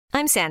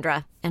I'm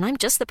Sandra, and I'm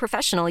just the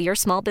professional your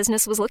small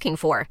business was looking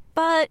for.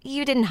 But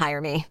you didn't hire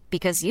me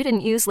because you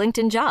didn't use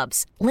LinkedIn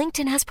Jobs.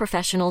 LinkedIn has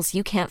professionals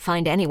you can't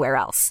find anywhere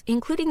else,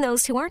 including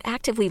those who aren't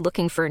actively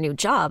looking for a new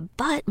job,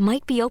 but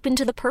might be open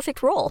to the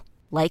perfect role,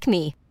 like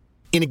me.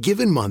 In a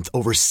given month,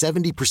 over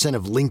 70%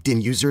 of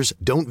LinkedIn users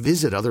don't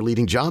visit other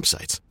leading job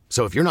sites.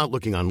 So if you're not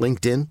looking on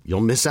LinkedIn,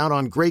 you'll miss out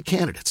on great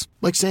candidates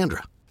like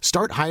Sandra.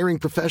 Start hiring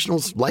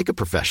professionals like a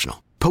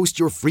professional. Post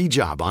your free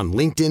job on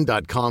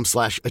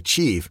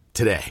linkedin.com/achieve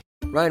today.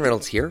 Ryan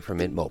Reynolds here from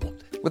Mint Mobile.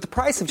 With the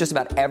price of just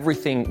about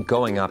everything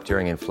going up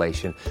during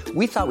inflation,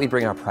 we thought we'd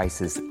bring our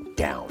prices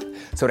down.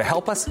 So to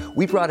help us,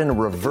 we brought in a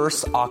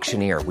reverse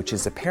auctioneer, which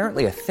is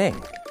apparently a thing.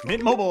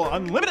 Mint Mobile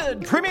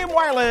Unlimited Premium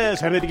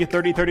Wireless. How to get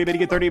 30, 30, how to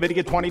get 30, how to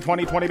get 20,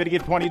 20, 20, how to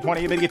get 20,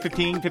 20, how to get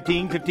 15,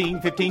 15,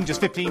 15, 15,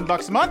 just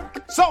 $15 a month?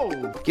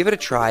 Sold! Give it a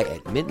try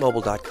at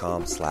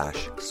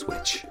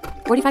mintmobile.com/switch.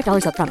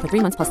 $45 up front for 3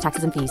 months plus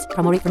taxes and fees.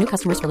 Promo rate for new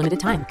customers for limited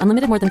time.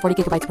 Unlimited more than 40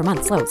 gigabytes per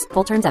month. Slows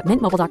full terms at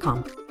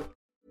mintmobile.com.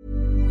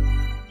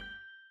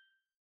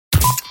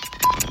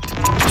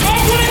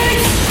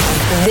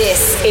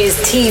 This is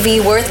TV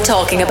worth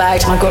talking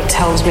about. My gut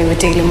tells me we're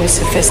dealing with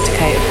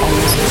sophisticated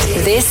bombs.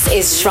 This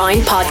is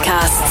Shrine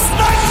Podcasts.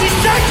 90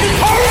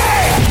 seconds,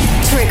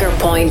 hurry! Trigger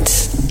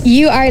Point.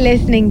 You are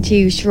listening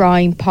to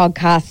Shrine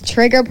Podcast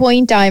Trigger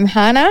Point. I'm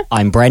Hannah.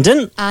 I'm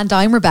Brendan. And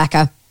I'm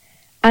Rebecca.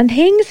 And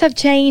things have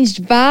changed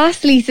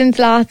vastly since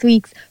last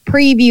week's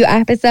preview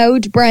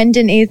episode.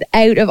 Brendan is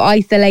out of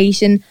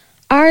isolation.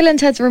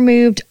 Ireland has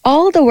removed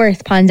all the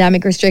worst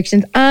pandemic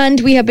restrictions, and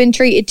we have been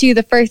treated to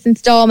the first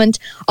instalment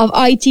of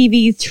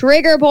ITV's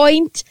Trigger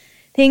Point.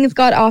 Things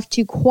got off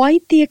to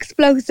quite the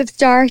explosive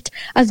start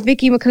as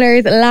Vicky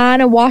McClure's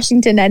Lana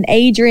Washington and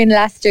Adrian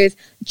Lester's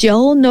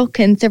Joel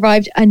Nucken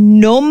survived a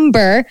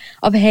number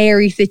of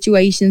hairy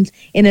situations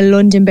in a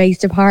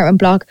London-based apartment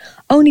block,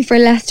 only for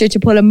Lester to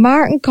pull a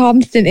Martin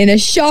Compston in a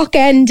shock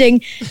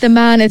ending. The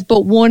man is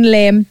but one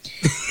limb.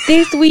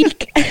 This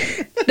week,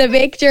 the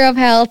victor of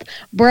health,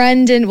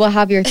 Brendan, will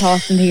have your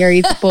thoughts and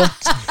theories, but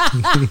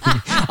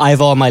I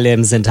have all my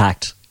limbs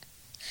intact.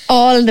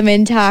 All of them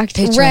intact.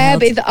 Picture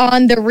Reb health. is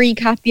on the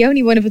recap. The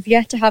only one of us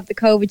yet to have the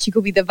COVID. She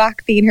could be the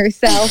vaccine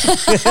herself.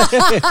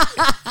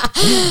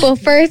 But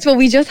first, will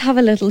we just have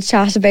a little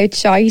chat about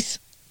shite?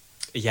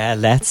 Yeah,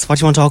 let's. What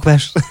do you want to talk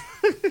about?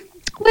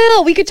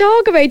 Well, we could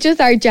talk about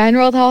just our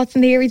general thoughts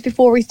and theories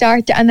before we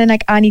start, and then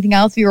like anything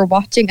else we were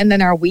watching, and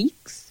then our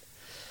weeks.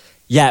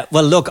 Yeah,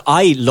 well, look,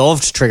 I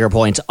loved Trigger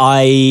Point.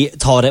 I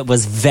thought it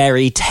was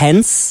very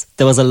tense.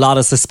 There was a lot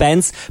of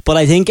suspense, but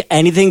I think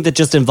anything that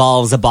just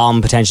involves a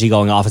bomb potentially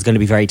going off is going to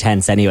be very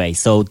tense anyway.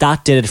 So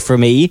that did it for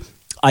me.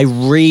 I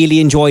really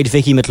enjoyed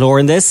Vicky McClure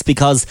in this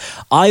because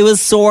I was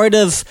sort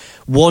of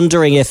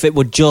wondering if it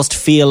would just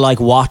feel like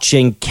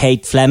watching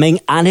Kate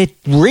Fleming, and it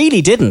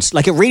really didn't.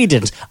 Like, it really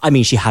didn't. I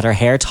mean, she had her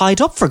hair tied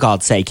up, for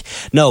God's sake.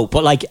 No,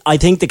 but like, I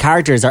think the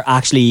characters are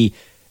actually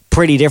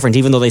pretty different,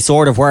 even though they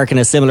sort of work in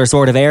a similar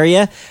sort of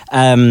area.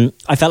 I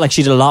felt like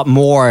she did a lot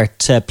more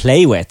to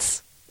play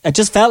with. It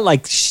just felt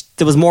like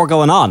there was more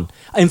going on.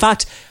 In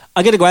fact,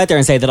 I'm going to go out there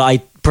and say that I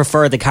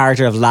prefer the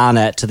character of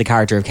Lana to the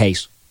character of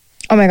Kate.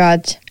 Oh my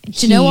God.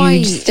 Do you know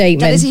why?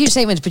 Statement. That is a huge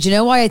statement, but you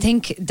know why I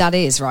think that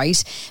is,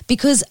 right?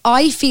 Because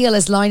I feel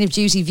as Line of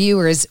Duty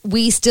viewers,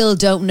 we still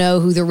don't know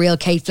who the real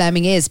Kate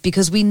Fleming is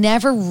because we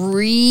never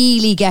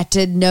really get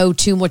to know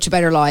too much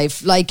about her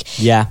life. Like,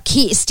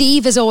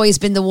 Steve has always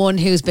been the one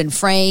who's been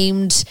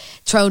framed,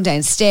 thrown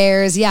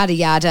downstairs, yada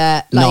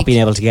yada. Like, not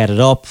being able to get it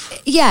up.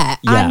 Yeah,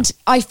 and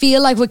I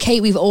feel like with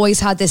Kate, we've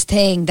always had this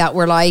thing that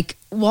we're like,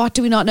 what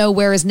do we not know?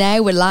 Whereas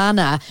now with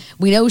Lana,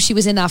 we know she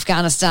was in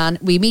Afghanistan.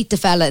 We meet the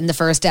fella in the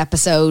first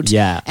episode.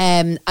 Yeah.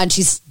 And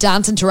she's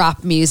dancing to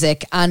rap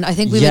music. And I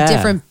think we have a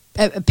different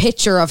a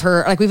picture of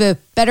her. Like, we have a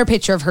better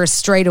picture of her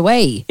straight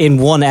away. In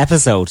one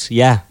episode,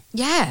 yeah.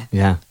 Yeah.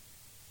 Yeah.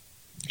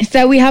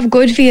 So we have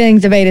good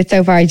feelings about it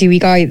so far, do we,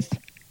 guys?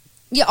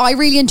 Yeah, I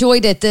really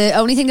enjoyed it. The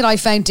only thing that I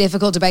found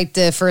difficult about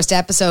the first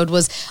episode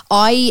was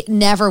I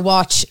never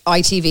watch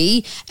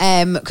ITV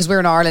because we're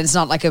in Ireland. It's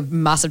not like a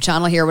massive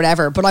channel here or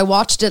whatever. But I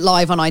watched it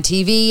live on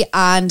ITV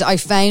and I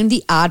found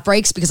the ad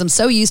breaks, because I'm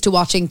so used to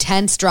watching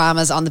tense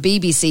dramas on the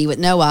BBC with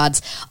no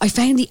ads. I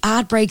found the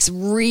ad breaks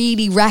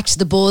really wrecked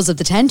the buzz of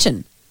the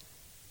tension.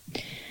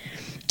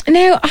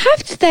 Now, I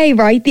have to say,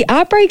 right, the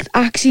ad breaks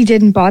actually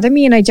didn't bother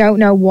me, and I don't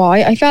know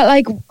why. I felt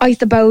like, I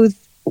suppose,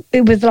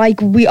 it was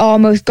like we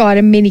almost got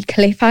a mini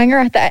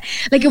cliffhanger at that.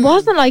 Like, it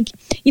wasn't like,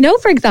 you know,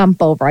 for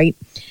example, right,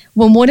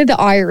 when one of the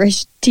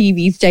Irish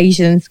TV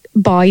stations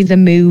buys a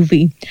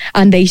movie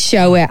and they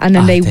show it and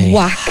then they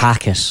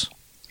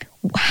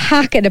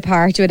hack it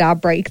apart with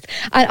ad breaks.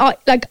 And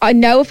I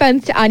no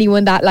offense to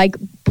anyone that like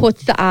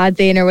puts the ads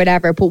in or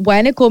whatever, but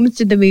when it comes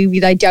to the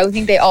movies, I don't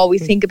think they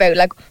always think about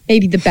like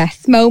maybe the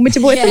best moment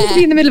to put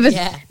somebody in the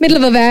middle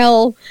of a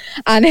bell,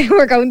 and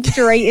we're going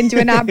straight into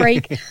an ad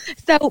break.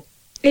 So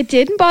it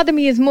didn't bother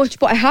me as much,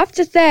 but I have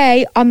to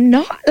say I'm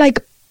not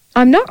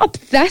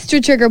obsessed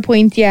with Trigger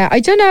Point yet. I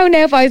don't know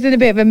now if I was in a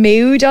bit of a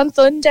mood on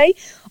Sunday.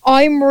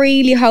 I'm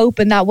really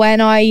hoping that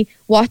when I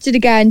watch it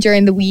again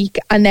during the week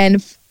and then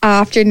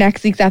after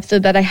next week's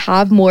episode that I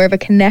have more of a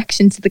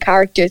connection to the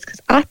characters, because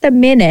at the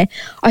minute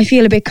I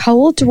feel a bit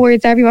cold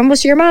towards everyone. Well,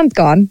 your man's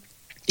gone.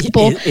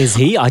 But Is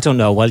he? I don't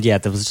know. Well, yeah,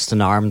 there was just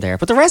an arm there,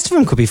 but the rest of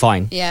him could be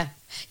fine. Yeah,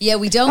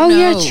 we don't oh know.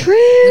 yeah, true.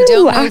 We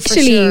don't know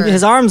actually, for sure.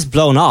 His arm's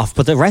blown off,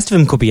 but the rest of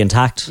him could be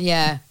intact.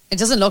 Yeah. It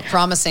doesn't look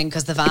promising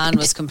because the van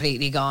was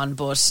completely gone,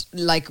 but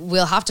like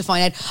we'll have to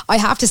find out. I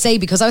have to say,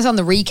 because I was on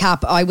the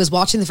recap, I was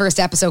watching the first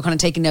episode, kind of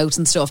taking notes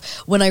and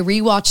stuff. When I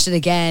rewatched it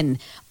again,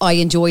 I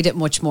enjoyed it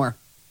much more.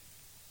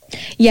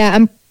 Yeah,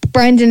 and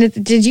Brendan,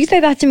 did you say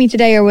that to me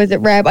today or was it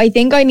Reb? I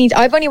think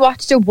I've only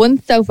watched it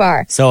once so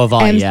far. So have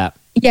I, yeah.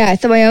 Yeah,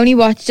 so I only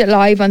watched it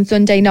live on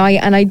Sunday night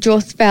and I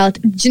just felt,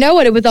 do you know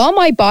what? It was all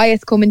my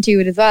bias coming to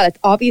it as well. It's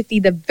obviously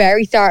the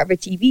very start of a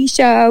TV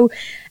show.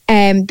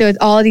 There's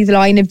all these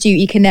line of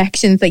duty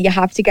connections that you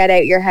have to get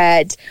out your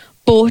head.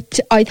 But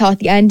I thought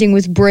the ending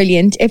was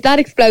brilliant. If that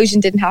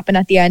explosion didn't happen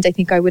at the end, I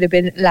think I would have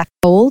been left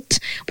cold.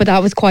 But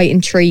that was quite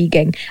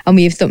intriguing and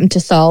we have something to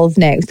solve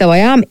now. So I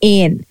am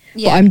in.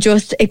 Yeah. But I'm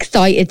just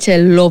excited to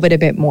love it a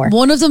bit more.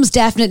 One of them's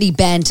definitely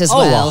Bent as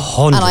well.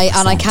 100%.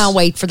 And I can't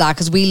wait for that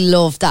because we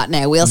love that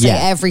now. We'll say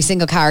every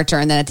single character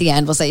and then at the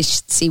end we'll say,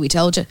 see, we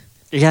told you.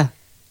 Yeah.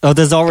 Oh,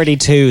 there's already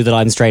 2 that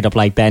I'm straight up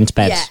like Bent.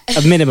 Yeah.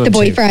 A minimum the 2.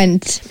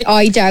 boyfriend.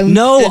 I don't.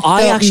 No,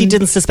 I actually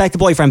didn't suspect the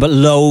boyfriend, but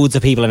loads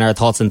of people in our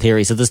thoughts and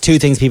theories. So there's 2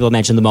 things people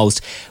mentioned the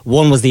most.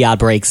 One was the ad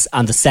breaks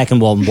and the second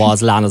one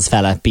was Lana's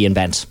fella being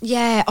Bent.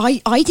 Yeah,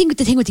 I think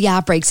the thing with the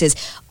ad breaks is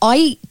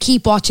I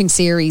keep watching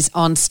series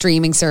on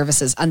streaming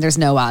services and there's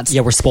no ads. Yeah,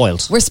 we're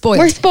spoiled. We're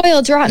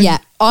spoiled, rotten. Yeah,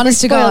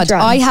 honest to God,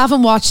 I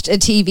haven't watched a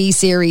TV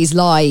series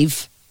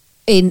live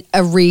in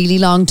a really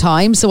long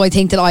time, so I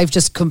think that I've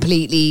just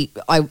completely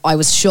I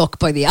was shook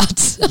by the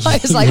ads. I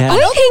was like, I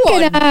think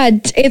an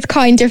ad is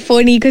kind of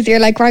funny because you're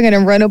like, we're going to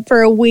run up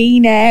for a wee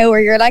now, or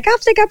you're like, I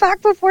have to get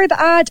back before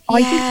the ad.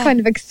 I think it's kind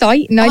of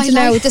exciting. I don't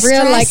know, it's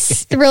real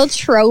stress. Like real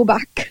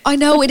throwback. I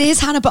know it is,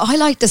 Hannah, but I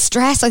like the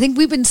stress. I think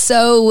we've been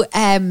so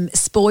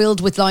spoiled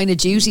with Line of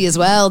Duty as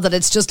well that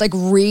it's just like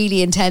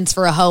really intense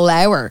for a whole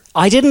hour.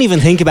 I didn't even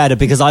think about it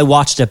because I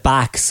watched it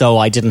back, so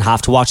I didn't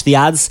have to watch the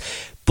ads.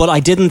 But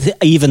I didn't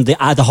even,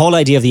 the whole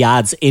idea of the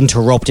ads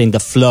interrupting the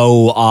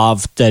flow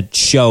of the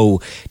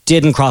show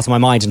didn't cross my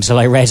mind until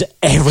I read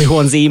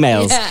everyone's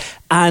emails. Yeah.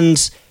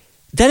 And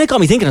then it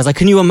got me thinking, I was like,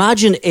 can you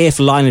imagine if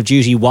Line of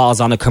Duty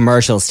was on a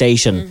commercial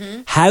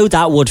station, how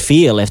that would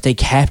feel if they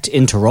kept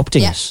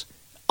interrupting it?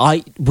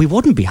 We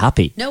wouldn't be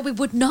happy. No, we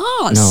would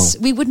not. No.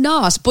 We would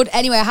not. But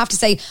anyway, I have to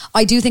say,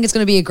 I do think it's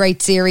going to be a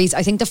great series.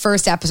 I think the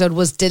first episode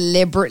was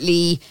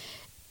deliberately...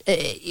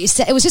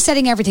 it was just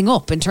setting everything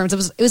up in terms of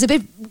it was a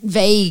bit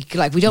vague,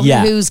 like we don't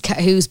know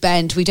who's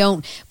Bent, we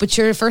don't, but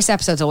your first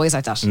episode's always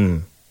like that.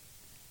 Do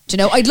you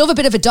know, I'd love a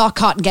bit of a Doc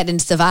Cotton getting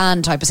into the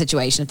van type of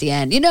situation at the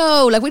end, you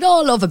know, like we'd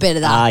all love a bit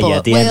of that.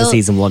 At the end of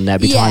season 1 now,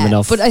 be time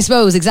enough. But I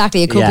suppose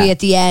exactly, it could be at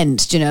the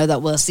end, you know,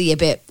 that we'll see a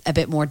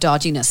bit more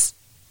dodginess.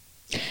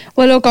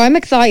 Well, look, I'm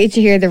excited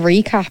to hear the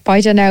recap.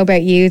 I don't know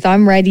about you.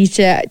 I'm ready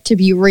to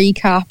be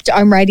recapped.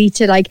 I'm ready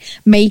to like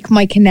make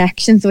my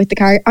connections with the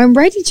character. I'm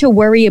ready to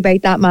worry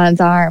about that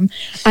man's arm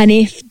and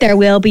if there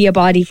will be a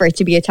body for it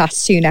to be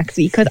attached to next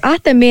week. Because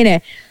at the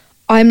minute,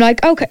 I'm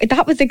like, okay,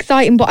 that was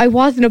exciting, but I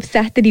wasn't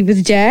upset that he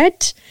was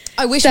dead.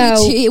 I wish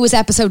it was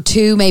episode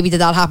 2 maybe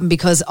that happened,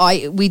 because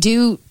I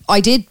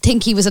did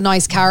think he was a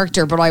nice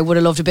character, but I would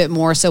have loved a bit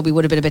more, so we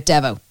would have been a bit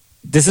Devo.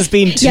 This has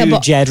been 2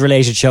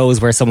 Jed-related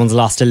shows where someone's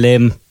lost a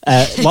limb.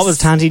 What was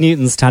Tandy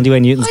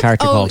Wayne Newton's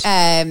character called?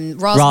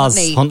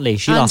 Roz Huntley.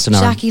 She lost an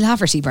arm. Jackie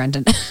Laverty,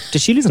 Brendan.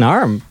 Did she lose an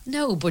arm?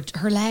 No, but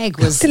her leg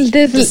was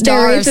the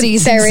star of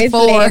season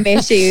 4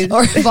 issues.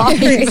 Or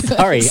 5.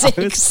 Sorry,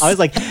 I was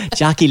like,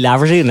 Jackie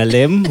Laverty and a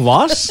limb?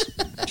 What?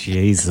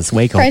 Jesus,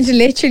 wake up. Brendan,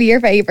 literally your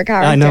favourite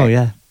character. I know,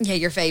 yeah. Yeah,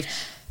 your fave.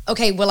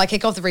 Okay, well, I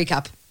kick off the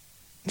recap.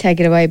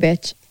 Take it away,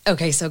 bitch.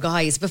 Okay, so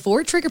guys,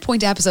 before Trigger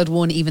Point episode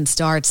 1 even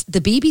starts,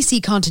 the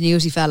BBC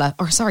continuity fella,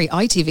 or sorry,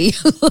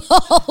 ITV,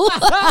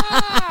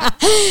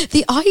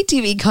 the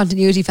ITV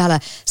continuity fella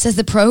says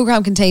the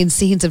programme contains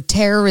scenes of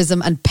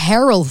terrorism and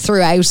peril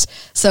throughout.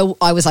 So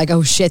I was like,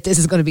 oh shit, this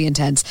is going to be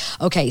intense.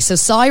 Okay, so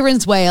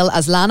sirens wail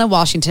as Lana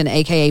Washington,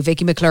 aka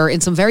Vicky McClure, in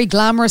some very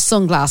glamorous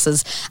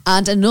sunglasses,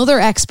 and another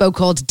expo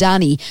called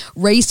Danny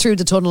race through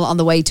the tunnel on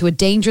the way to a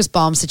dangerous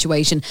bomb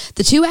situation.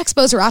 The 2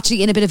 expos are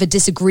actually in a bit of a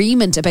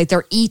disagreement about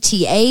their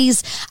ETA.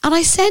 And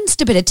I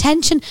sensed a bit of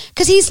tension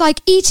because he's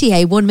like,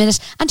 ETA 1 minute,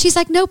 and she's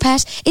like, no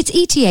pet, it's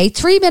ETA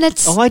 3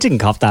 minutes. Oh, I didn't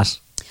cop that.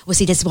 Well,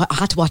 see, this is what I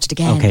had to watch it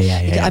again. Okay,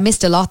 yeah. I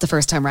missed a lot the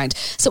first time round.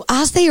 So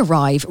as they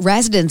arrive,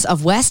 residents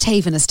of West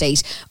Haven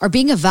Estate are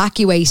being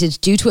evacuated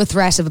due to a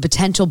threat of a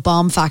potential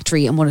bomb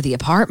factory in one of the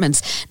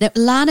apartments. Now,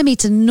 Lana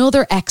meets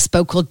another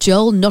expo called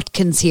Joel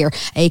Nutkins here,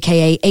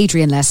 aka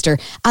Adrian Lester,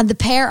 and the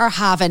pair are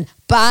having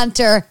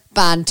banter.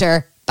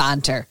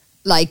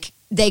 Like,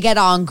 they get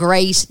on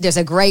great. There's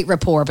a great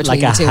rapport between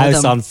the two of them. Like a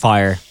house on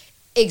fire.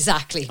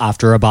 Exactly.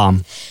 After a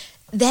bomb.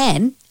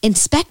 Then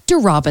Inspector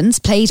Robbins,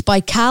 played by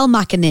Cal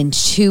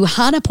McIninch, who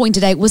Hannah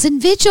pointed out was in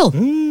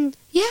Vigil.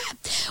 Yeah.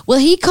 Well,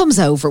 he comes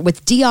over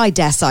with D.I.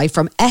 Desai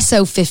from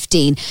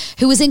SO15,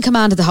 who was in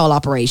command of the whole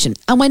operation.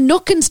 And when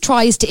Nutkins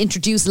tries to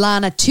introduce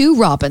Lana to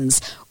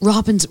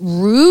Robbins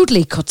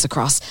rudely cuts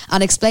across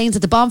and explains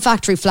that the bomb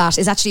factory flat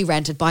is actually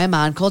rented by a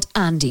man called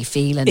Andy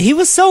Phelan. He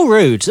was so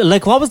rude.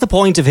 Like, what was the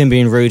point of him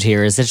being rude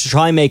here? Is it to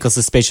try and make us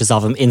suspicious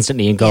of him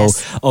instantly and go,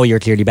 oh, you're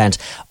clearly bent.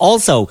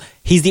 Also,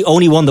 he's the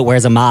only one that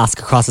wears a mask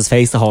across his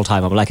face the whole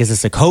time. I'm like, is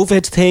this a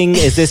COVID thing?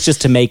 Is this just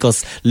to make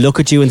us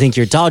look at you and think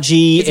you're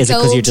dodgy? Is it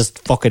because you're just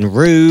fucking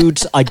rude?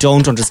 I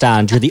don't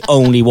understand. You're the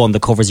only one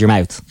that covers your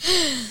mouth.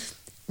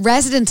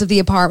 Residents of the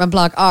apartment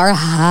block are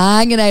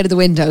hanging out of the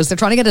windows. They're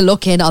trying to get a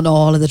look in on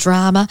all of the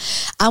drama.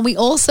 And we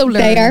also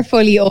learn... They are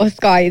fully us,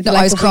 guys. No,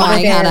 I was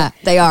crying, Hannah.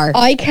 They are.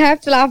 I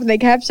kept laughing. They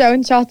kept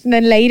showing shots. And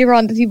then later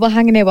on, there's people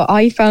hanging out with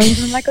iPhones.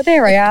 And I'm like, oh,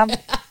 there I am.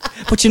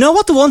 But you know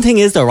what the one thing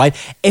is though, right?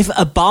 If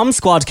a bomb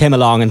squad came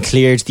along and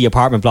cleared the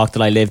apartment block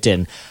that I lived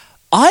in,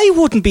 I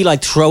wouldn't be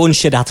like throwing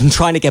shit at them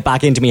trying to get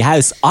back into my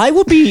house. I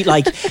would be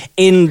like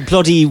in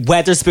bloody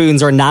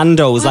Weatherspoons or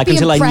Nando's, like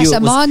until I knew it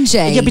was.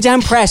 Yeah, be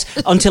damn pret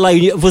until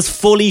I was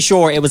fully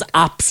sure it was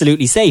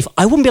absolutely safe.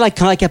 I wouldn't be like,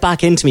 can I get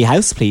back into my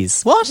house,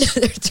 please? What?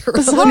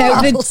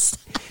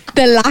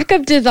 The lack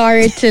of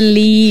desire to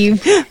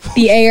leave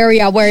the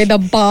area where the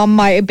bomb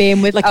might have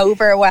been was like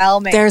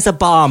overwhelming. There's a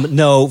bomb.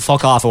 No,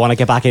 fuck off. I want to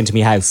get back into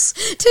my house.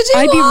 To do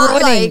I'd be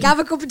running, like have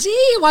a cup of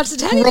tea, watch the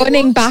telly.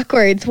 Running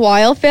backwards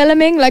while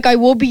filming. Like I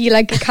would be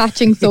like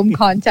catching some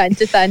content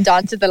to send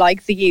on to the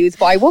likes of yous,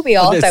 but I would be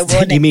also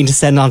running. You mean to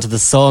send on to the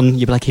Sun?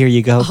 You'd be like, here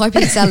you go. I'd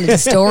be selling the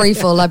story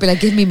full. I'd be like,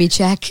 give me me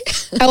check.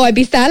 Oh, I'd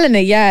be selling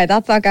it. Yeah,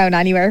 that's not going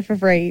anywhere for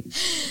free.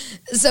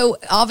 So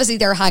obviously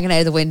they're hanging out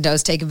of the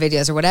windows taking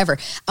videos or whatever,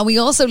 and we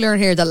also learn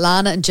here that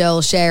Lana and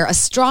Joel share a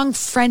strong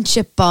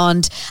friendship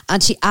bond,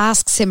 and she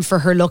asks him for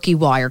her lucky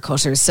wire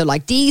cutters. So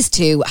like these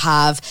two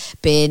have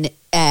been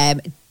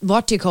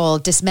what do you call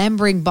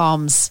dismembering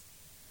bombs?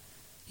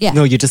 Yeah.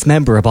 No, you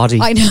dismember a body.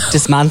 I know.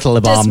 Dismantle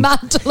a bomb.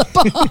 Dismantle a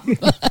bomb.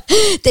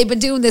 They've been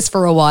doing this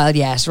for a while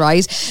yet,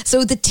 right?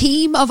 So the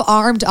team of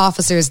armed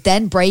officers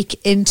then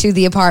break into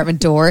the apartment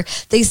door.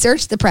 They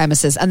search the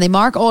premises and they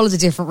mark all of the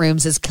different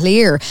rooms as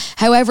clear.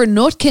 However,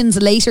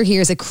 Nutkins later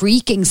hears a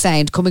creaking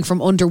sound coming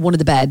from under one of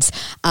the beds,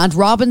 and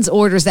Robbins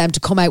orders them to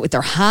come out with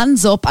their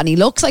hands up, and he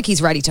looks like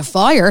he's ready to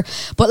fire.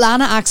 But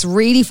Lana acts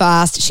really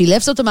fast. She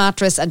lifts up the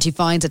mattress and she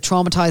finds a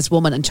traumatized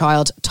woman and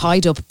child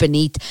tied up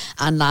beneath,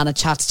 and Lana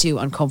chats to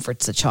and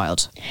comforts the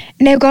child.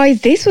 Now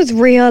guys, this was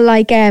real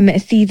like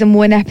season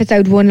 1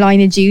 episode 1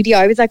 Line of Duty.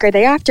 I was like, are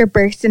they after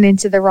bursting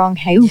into the wrong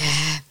house?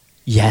 Yeah.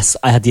 Yes,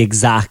 I had the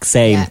exact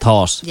same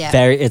thought. Yeah.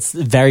 It's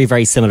very,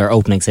 very similar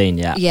opening scene,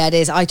 yeah. Yeah, it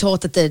is. I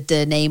thought that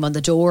the name on the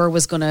door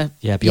was going to...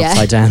 be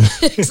upside down.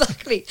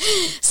 Exactly.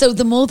 So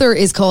the mother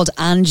is called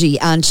Angie,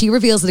 and she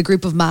reveals that a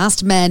group of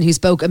masked men who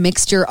spoke a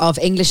mixture of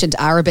English and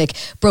Arabic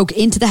broke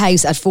into the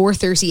house at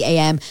 4:30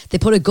 a.m. They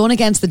put a gun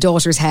against the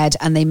daughter's head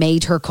and they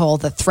made her call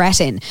the threat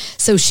in.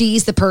 So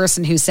she's the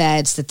person who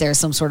said that there's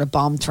some sort of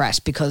bomb threat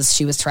because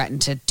she was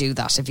threatened to do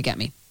that, if you get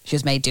me. She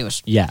was made do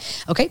it. Yeah.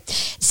 Okay.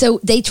 So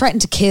they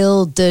threatened to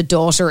kill the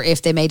daughter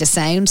if they made a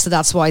sound. So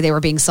that's why they were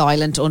being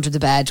silent under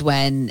the bed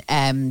when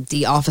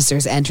the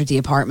officers entered the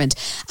apartment.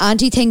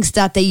 Angie thinks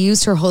that they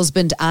used her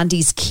husband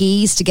Andy's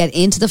keys to get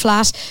into the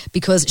flat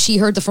because she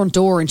heard the front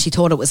door and she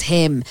thought it was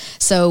him.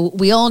 So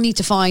we all need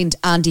to find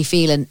Andy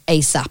Phelan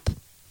ASAP.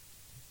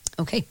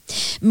 Okay.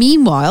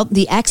 Meanwhile,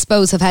 the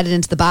Expos have headed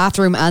into the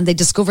bathroom and they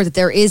discover that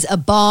there is a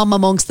bomb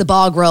amongst the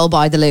bog roll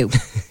by the loo.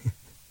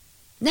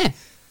 Now,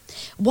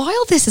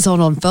 while this is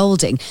all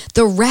unfolding,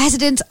 the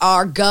residents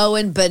are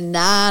going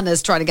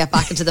bananas trying to get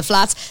back into the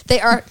flats. They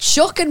are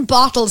chucking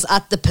bottles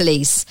at the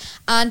police.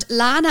 And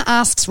Lana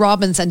asks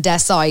Robbins and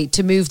Desai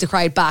to move the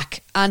crowd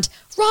back. And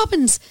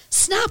Robbins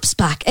snaps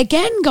back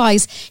again,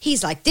 guys.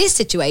 He's like, this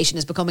situation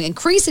is becoming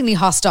increasingly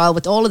hostile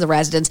with all of the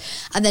residents.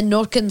 And then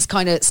Nutkins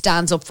kind of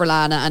stands up for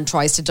Lana and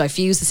tries to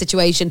diffuse the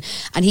situation.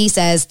 And he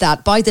says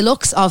that by the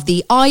looks of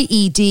the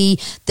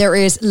IED, there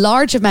is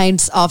large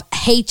amounts of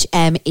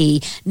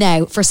HME.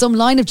 Now, for some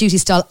line of duty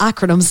style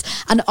acronyms,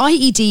 an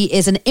IED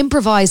is an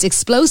improvised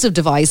explosive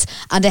device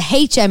and a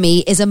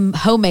HME is a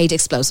homemade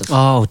explosive.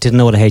 Oh, didn't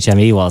know what a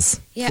HME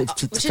was. Yeah,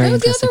 would you know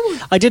the other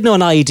one? I did know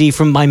an IED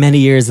from my many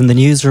years in the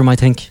newsroom, I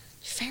think.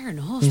 Fair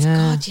enough.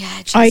 Yeah. God,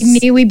 yeah. I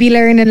knew we'd be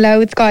learning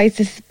loads, guys.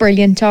 This is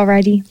brilliant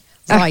already.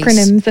 Right.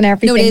 Acronyms and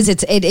everything. No, it is.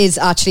 It is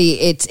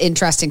actually. It's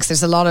interesting because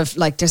there's a lot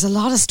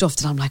of stuff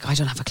that I'm like, I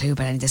don't have a clue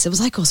about any of this. It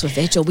was like us with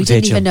Vigil. We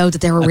didn't even know that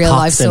there were real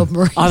life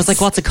submarines. I was like,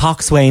 what's a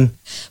coxswain?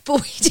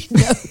 But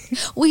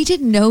we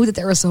didn't know that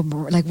there were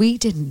submarines. Like we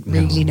didn't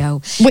really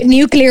know with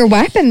nuclear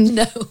weapons.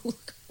 No,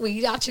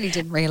 we actually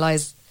didn't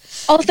realise.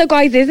 Also,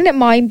 guys, isn't it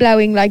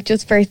mind-blowing, like,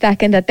 just for a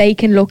second, that they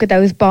can look at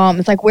those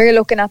bombs? Like, we're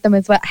looking at them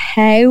as well.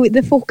 How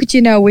the fuck could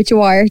you know which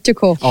wire to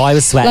cut? Oh, I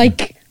was sweating.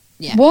 Like,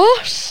 Yeah.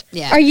 What?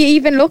 Yeah. Are you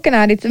even looking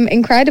at it? It's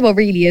incredible,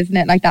 really, isn't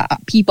it? Like that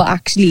people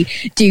actually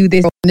do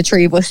this. And the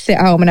three of us sit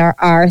home in our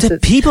arses. The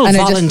people and are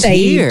just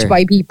volunteer saved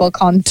by people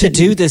constantly to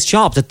do this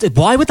job.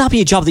 Why would that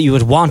be a job that you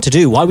would want to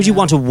do? Why would you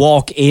want to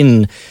walk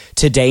in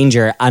to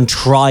danger and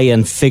try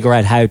and figure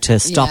out how to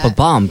stop a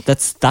bomb?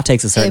 That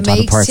takes a certain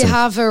type of person. It makes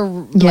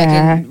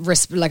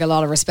you have a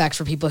lot of respect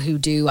for people who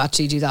do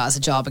actually do that as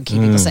a job and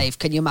keep people safe.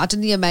 Can you imagine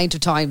the amount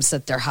of times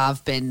that there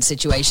have been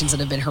situations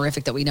that have been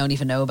horrific that we don't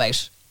even know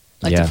about?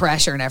 Like the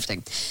pressure and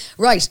everything.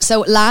 Right, so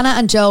Lana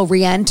and Joe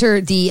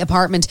re-enter the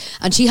apartment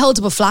and she holds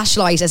up a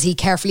flashlight as he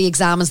carefully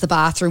examines the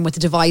bathroom with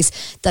a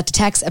device that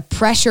detects a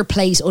pressure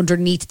plate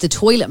underneath the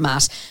toilet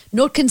mat.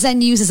 Nutkins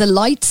then uses a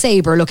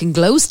lightsaber looking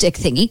glow stick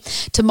thingy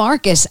to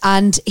mark it,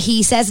 and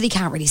he says that he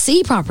can't really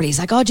see properly. He's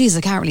like, oh Jesus,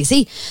 I can't really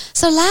see.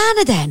 So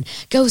Lana then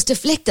goes to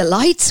flick the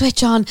light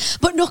switch on,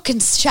 but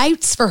Nutkins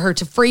shouts for her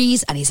to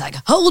freeze, and he's like,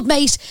 hold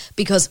mate,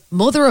 because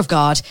mother of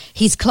God,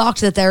 he's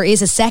clocked that there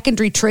is a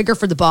secondary trigger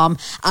for the bomb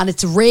and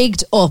it's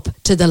rigged up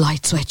to the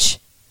light switch.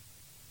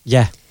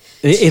 Yeah.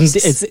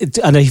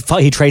 And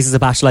he traces it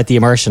back to like the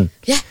immersion.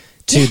 Yeah.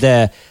 To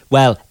the,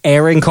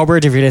 airing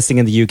cupboard if you're listening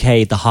in the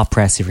UK, the hot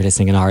press if you're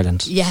listening in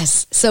Ireland.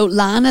 Yes. So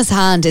Lana's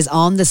hand is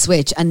on the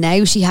switch and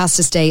now she has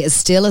to stay as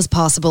still as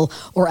possible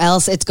or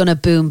else it's going to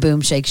boom, boom,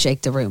 shake,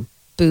 shake the room.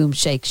 Boom,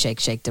 shake, shake,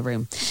 shake the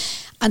room.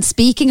 And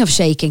speaking of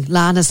shaking,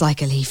 Lana's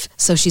like a leaf.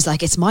 So she's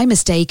like, it's my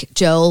mistake,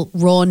 Joel,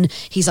 run.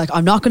 He's like,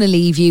 I'm not going to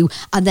leave you.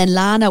 And then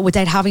Lana,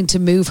 without having to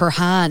move her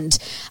hand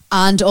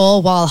and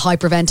all while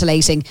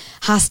hyperventilating,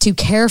 has to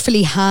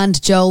carefully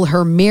hand Joel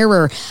her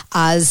mirror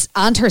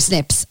and her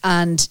snips.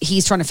 And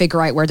he's trying to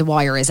figure out where the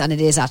wire is. And it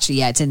is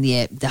actually, it's in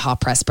the hot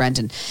press,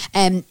 Brendan.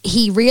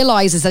 He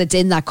realises that it's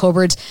in that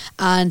cupboard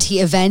and he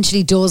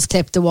eventually does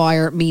clip the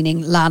wire,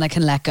 meaning Lana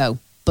can let go.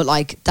 But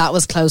that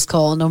was close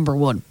call number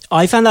one.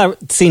 I found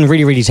that scene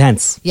really, really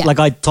tense. Yeah.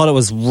 I thought it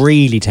was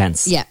really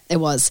tense. Yeah, it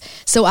was.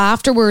 So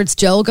afterwards,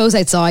 Joel goes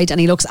outside and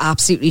he looks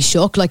absolutely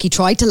shook. He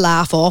tried to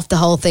laugh off the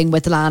whole thing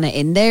with Lana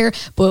in there,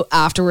 but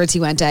afterwards he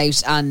went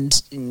out and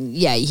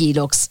he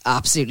looks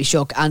absolutely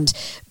shook. And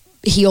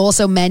he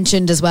also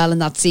mentioned as well in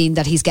that scene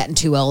that he's getting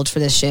too old for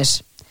this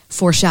shit.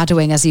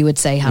 Foreshadowing, as you would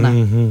say, Hannah.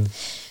 Mm-hmm.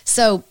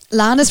 So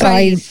Lana's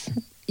very...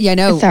 Yeah,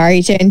 no.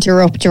 Sorry to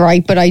interrupt,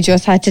 right? But I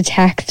just had to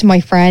text my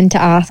friend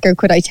to ask her,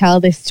 could I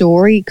tell this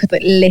story? Because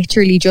it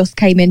literally just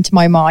came into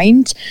my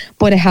mind.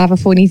 But I have a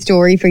funny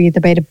story for you. It's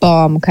about a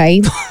bomb,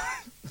 okay?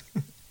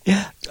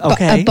 Yeah,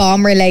 okay. A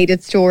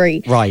bomb-related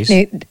story. Right.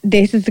 Now,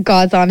 this is the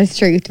God's honest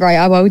truth, right?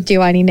 I won't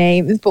do any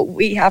names, but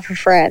we have a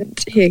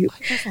friend who...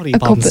 Funny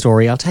bomb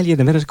story. I'll tell you in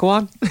a minute. Go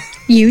on.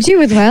 You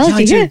do as well,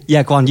 do you?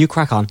 Yeah, go on. You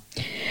crack on.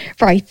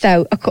 Right,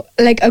 so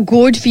a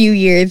good few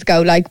years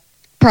ago,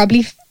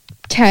 probably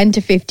 10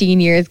 to 15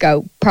 years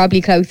ago,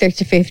 probably closer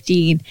to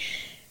 15,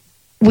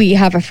 we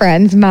have a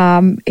friend's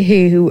mom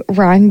who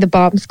rang the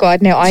bomb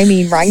squad. Now, I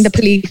mean, rang the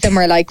police and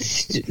were like,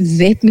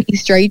 zip me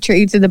straight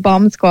through to the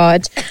bomb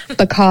squad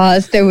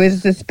because there was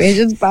a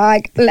suspicious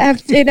bag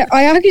left in it.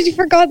 I actually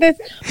forgot this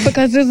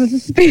because there was a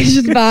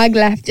suspicious bag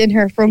left in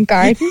her front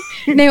garden.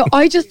 Now,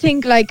 I just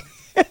think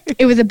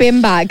it was a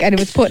bin bag and it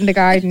was put in the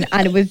garden,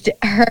 and it was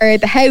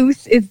the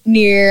house is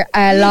near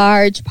a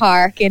large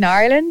park in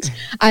Ireland,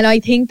 and I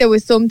think there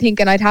was something,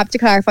 and I'd have to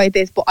clarify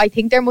this, but I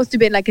think there must have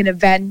been an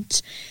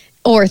event,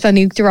 or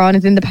Sanuk Duran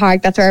is in the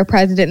park, that's where our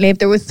president lived.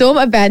 There was some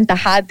event that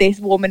had this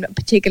woman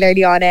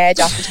particularly on edge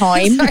at the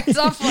time. Sorry, it's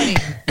not funny.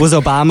 Was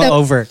Obama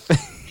over?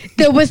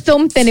 There was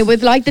something. It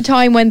was like the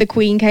time when the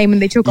Queen came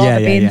and they took all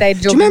the bins out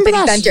of Dublin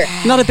City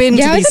Centre. Not a bin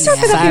to be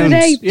sound.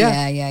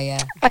 Yeah.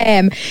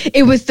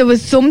 There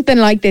was something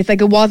like this.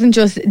 It wasn't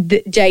just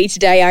the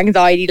day-to-day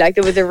anxiety.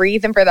 There was a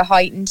reason for the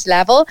heightened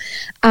level,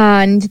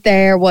 and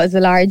there was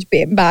a large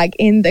bin bag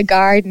in the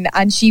garden,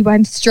 and she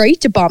went straight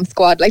to bomb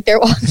squad. There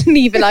wasn't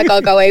even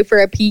I'll go out for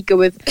a peek. It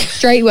was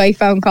straight away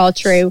phone call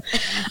through,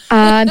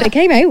 and they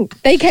came out.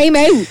 They came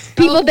out.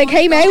 People, they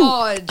came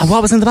out. And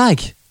what was in the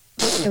bag?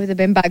 It was a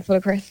bin bag full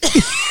of crisps.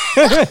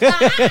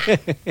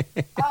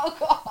 Oh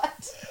God!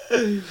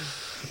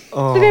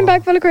 The bin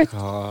bag full of crisps.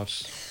 God.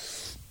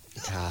 Yes.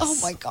 Oh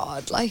my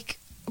God!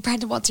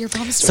 Brendan, what's your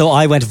promise? So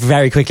I went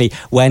very quickly.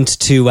 Went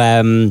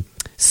to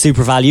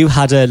Super Value,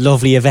 had a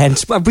lovely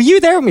event. Were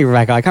you there with me,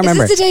 Rebecca? I can't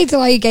remember. Is this the date that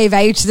I gave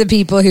out to the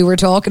people who were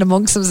talking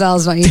amongst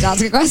themselves when I used to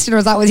ask a question, or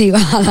was that with you,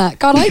 Hannah?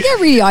 God, I get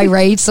really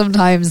irate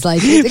sometimes.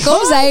 It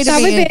comes out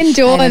of me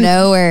out of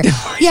nowhere.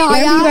 Yeah,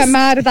 I got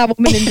mad at that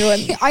woman in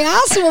Dublin. I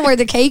asked someone where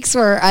the cakes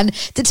were, and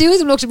the two of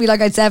them looked at me like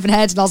I had 7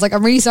 heads, and I was like,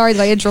 I'm really sorry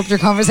that I interrupted your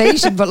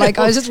conversation, but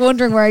I was just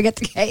wondering where I get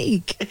the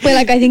cake. Well,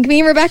 I think me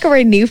and Rebecca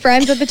were new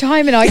friends at the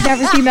time, and I'd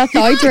never seen that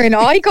side to her, and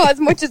I got as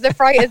much as the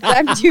fright as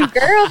them two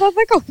girls. I was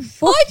like, oh,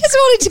 fuck. I just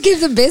wanted to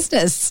give them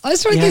business. I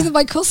was trying to give them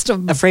my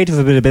custom. Afraid of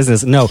a bit of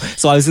business. No.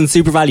 So I was in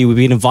Super Value. We'd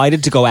been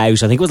invited to go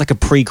out. I think it was like a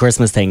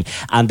pre-Christmas thing.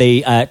 And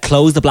they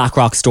closed the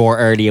Blackrock store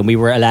early and we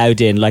were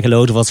allowed in, like a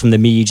load of us from the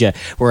media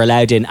were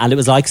allowed in. And it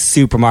was like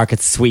supermarket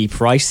sweep,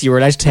 right? So you were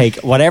allowed to take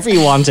whatever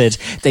you wanted.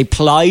 They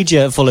plied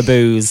you full of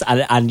booze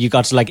and you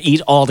got to like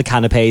eat all the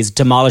canapes,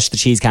 demolish the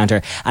cheese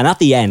counter. And at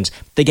the end,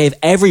 they gave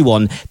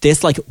everyone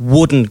this like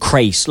wooden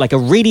crate, like a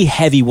really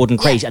heavy wooden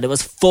crate. And it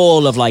was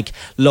full of like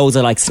loads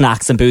of like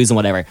snacks and booze and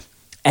whatever.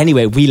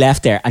 Anyway, we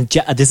left there, and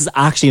this is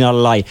actually not a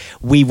lie.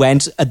 We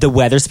went, the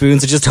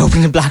Weatherspoons had just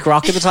opened in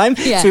Blackrock at the time.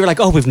 So we were like,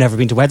 we've never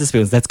been to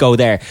Weatherspoons, let's go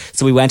there.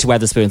 So we went to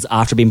Weatherspoons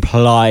after being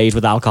plied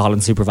with alcohol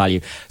and Super Value.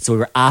 So we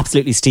were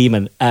absolutely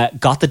steaming.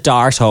 Got the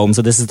Dart home,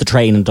 so this is the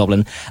train in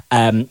Dublin,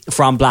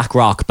 from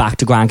Blackrock back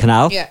to Grand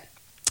Canal. Yeah.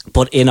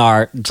 But in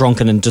our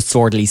drunken and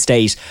disorderly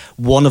state,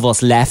 one of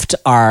us left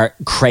our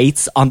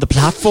crates on the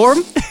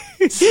platform.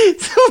 So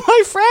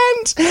my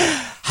friend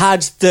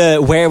had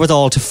the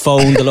wherewithal to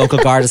phone the local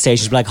Garda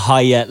station to be like,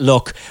 hiya,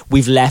 look,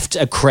 we've left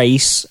a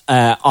crate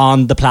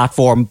on the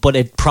platform, but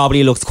it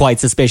probably looks quite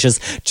suspicious,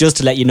 just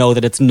to let you know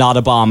that it's not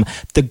a bomb.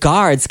 The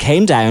guards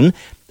came down.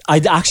 I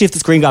actually have to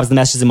screen grab the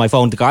messages in my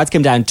phone. The guards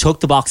came down,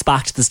 took the box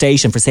back to the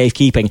station for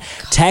safekeeping.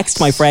 Text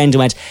my friend and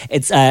went,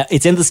 it's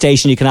in the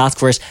station, you can ask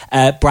for it.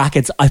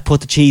 Brackets, I've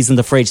put the cheese in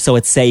the fridge so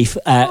it's safe,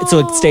 so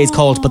it stays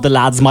cold, but the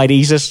lads might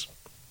eat it.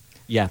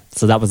 Yeah,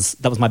 so that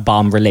was my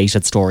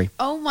bomb-related story.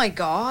 Oh my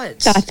God.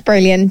 That's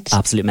brilliant.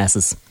 Absolute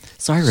messes.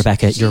 Sorry,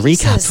 Rebecca, your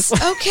recap.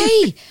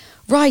 Okay.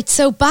 Right,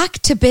 so back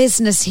to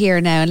business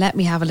here now, and let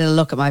me have a little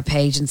look at my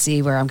page and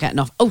see where I'm getting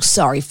off. Oh,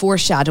 sorry,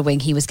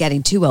 foreshadowing, he was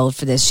getting too old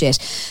for this shit.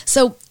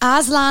 So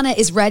as Lana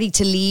is ready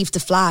to leave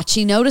the flat,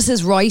 she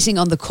notices writing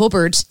on the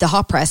cupboard, the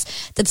hot press,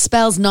 that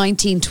spells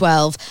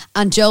 1912,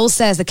 and Joel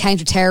says the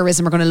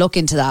counter-terrorism are going to look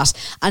into that.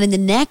 And in the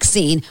next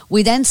scene,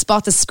 we then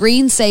spot the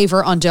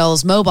screensaver on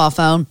Joel's mobile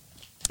phone.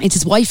 It's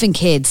his wife and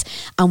kids,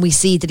 and we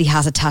see that he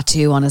has a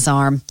tattoo on his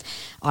arm.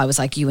 I was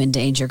like, you in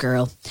danger,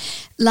 girl.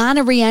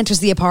 Lana re-enters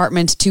the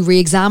apartment to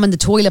re-examine the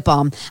toilet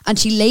bomb, and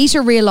she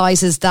later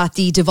realises that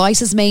the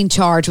device's main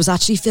charge was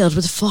actually filled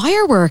with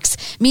fireworks,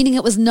 meaning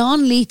it was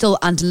non-lethal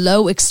and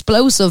low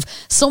explosive,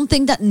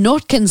 something that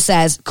Nutkin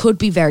says could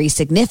be very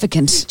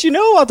significant. Do you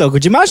know what though?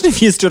 Could you imagine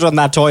if you stood on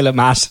that toilet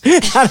mat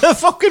and a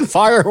fucking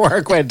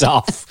firework went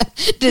off?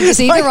 Did you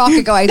see the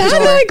rocket go out the door?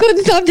 That's what I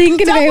couldn't stop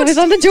thinking about. It was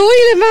on the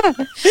toilet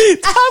mat.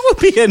 That would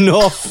be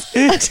enough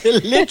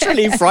to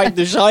literally frighten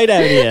the shite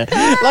out of you.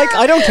 Like,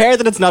 I don't care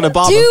that it's not a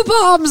bomb. 2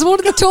 bombs, one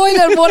in the toilet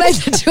and one out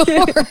the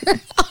door.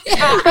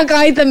 Oh,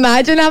 guys,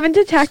 imagine having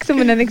to text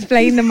someone and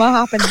explain them what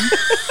happened.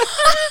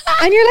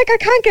 And you're like, I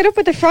can't get up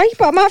with the fright,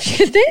 but I'm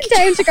actually sitting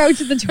down to go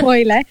to the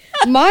toilet,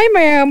 mind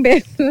my own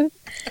business. And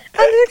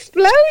there's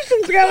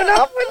explosions going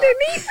off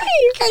underneath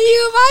me. Can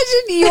you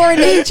imagine your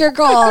nature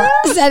call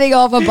setting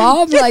off a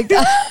bomb like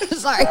that?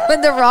 Sorry, when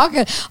the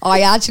rocket.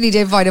 I actually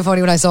did find it funny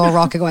when I saw a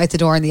rocket go out the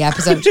door in the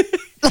episode.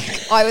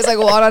 I was like,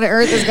 what on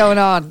earth is going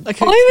on? I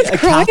was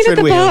crying at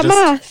the bottom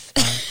mass.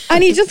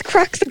 And he just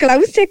cracks the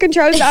glow stick and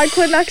throws it. I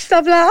couldn't actually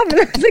stop laughing.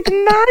 I was like,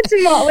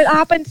 imagine what would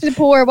happen to the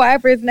poor,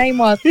 whatever his name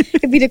was,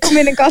 if he'd have come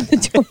in and got the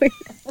toilet.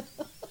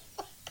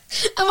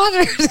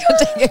 Imagine he was going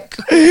to take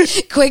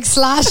a quick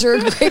slash or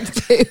a quick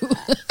poo.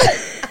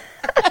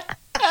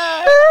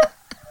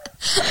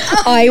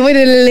 I would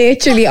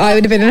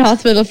have been in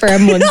hospital for a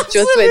month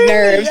just with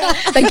nerves.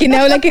 Like, you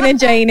know, like in a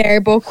Jane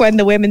Eyre book when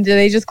the women,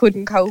 they just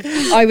couldn't cope.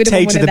 I would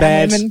have been one of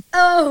them women.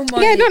 Oh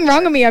my. Yeah, nothing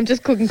wrong with me, I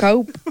just couldn't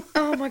cope.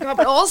 Oh my God,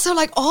 but also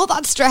like all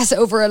that stress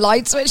over a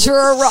light switch or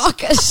a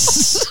rocket.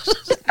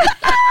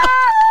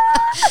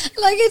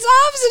 Like, it's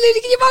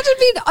absolutely, can you imagine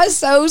being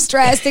so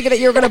stressed thinking that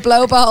you're going to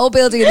blow up a whole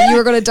building and that you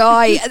were going to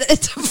die?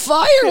 It's a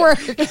firework.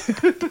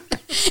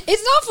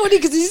 It's not funny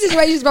because these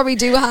situations probably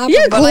do happen.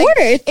 Yeah, but like,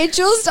 it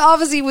just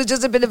obviously was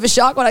just a bit of a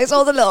shock when I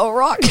saw the little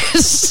rocket.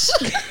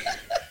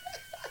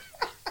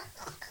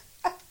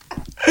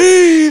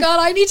 God,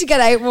 I need to get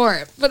out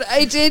more. But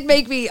it did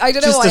make me, I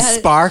don't know why. Just a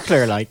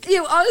sparkler, like.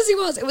 Yeah, honestly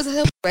was. It was a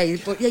little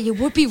rage. But yeah, you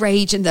would be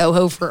raging though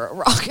over a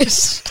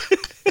rocket.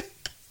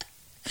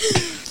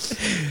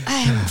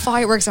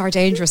 Fireworks are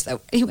dangerous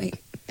though. Anyway.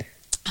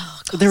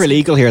 Oh, they're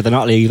illegal here. They're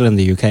not legal in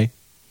the UK.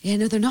 Yeah,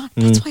 no, they're not.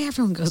 That's why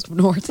everyone goes up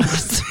north.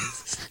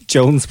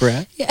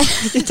 Jonesborough. Yeah.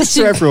 That's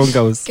where everyone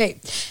goes. Okay.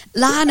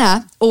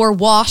 Lana, or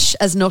Wash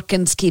as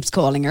Nutkins keeps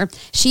calling her,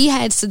 she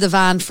heads to the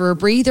van for a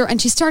breather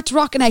and she starts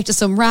rocking out to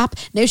some rap.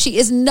 Now she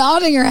is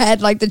nodding her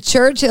head like the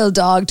Churchill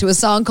dog to a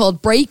song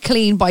called Break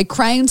Clean by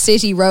Crown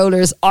City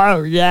Rollers.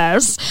 Oh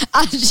yes.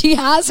 And she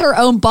has her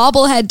own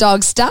bobblehead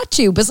dog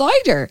statue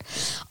beside her.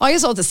 I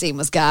just thought the scene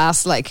was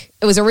gas. Like,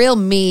 it was a real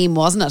meme,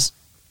 wasn't it?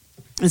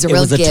 It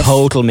was a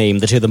total meme,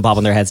 the two of them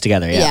bobbing their heads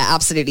together. Yeah,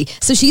 absolutely.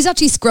 So she's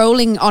actually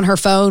scrolling on her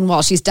phone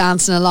while she's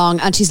dancing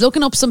along and she's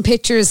looking up some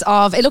pictures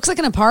of, it looks like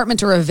an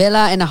apartment or a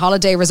villa in a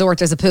holiday resort.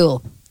 There's a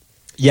pool.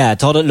 Yeah, I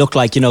thought it looked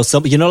like,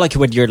 like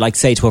when you're like,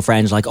 say to a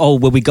friend, like, oh,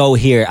 will we go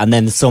here? And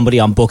then somebody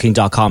on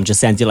booking.com just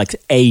sends you like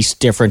 8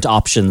 different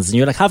options. And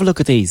you're like, have a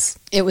look at these.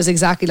 It was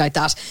exactly like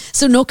that.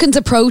 So Nuckins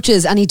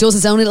approaches and he does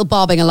his own little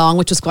bobbing along,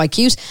 which was quite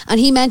cute. And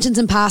he mentions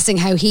in passing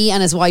how he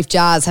and his wife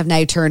Jazz have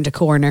now turned a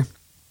corner.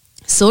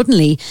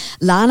 Suddenly,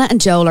 Lana and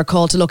Joel are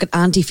called to look at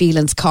Auntie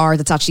Phelan's car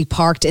that's actually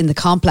parked in the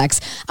complex,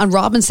 and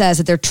Robin says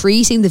that they're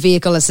treating the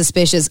vehicle as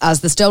suspicious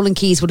as the stolen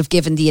keys would have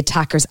given the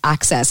attackers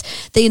access.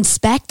 They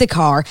inspect the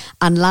car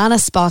and Lana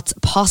spots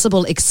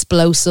possible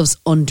explosives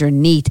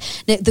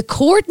underneath. Now, the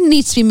cordon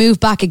needs to be moved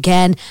back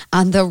again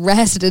and the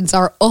residents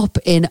are up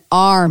in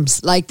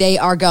arms. Like, they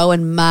are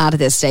going mad at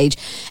this stage.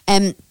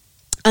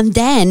 And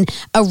then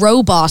a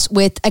robot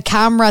with a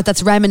camera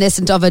that's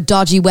reminiscent of a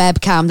dodgy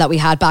webcam that we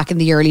had back in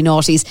the early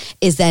noughties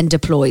is then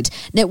deployed.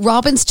 Now,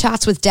 Robbins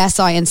chats with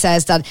Desai and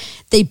says that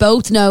they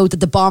both know that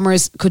the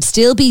bombers could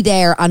still be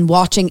there and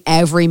watching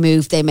every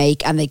move they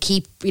make, and they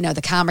keep, the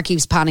camera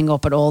keeps panning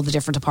up at all the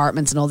different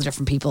apartments and all the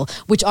different people,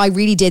 which I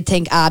really did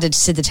think added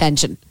to the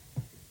tension.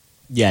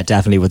 Yeah,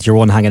 definitely. With your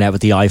one hanging out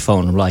with the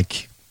iPhone, I'm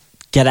like,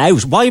 get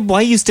out. Why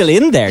are you still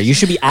in there? You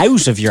should be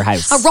out of your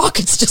house. A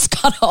rocket's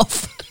just got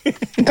off.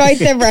 Guys,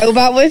 the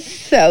robot was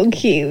so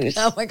cute.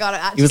 Oh my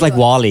God. He was like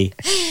WALL-E.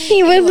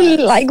 He was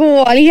like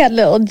WALL-E, had a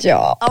little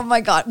jaw. Oh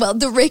my God. Well,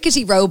 the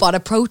rickety robot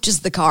approaches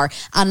the car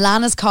and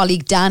Lana's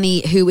colleague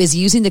Danny, who is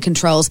using the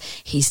controls,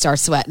 he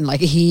starts sweating. Like,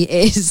 he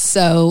is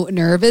so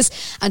nervous.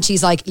 And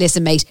she's like,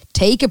 listen, mate,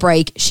 take a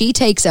break. She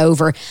takes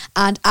over.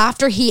 And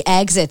after he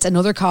exits,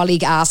 another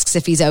colleague asks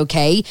if he's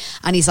okay.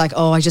 And he's like,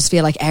 oh, I just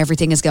feel like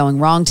everything is going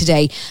wrong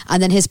today.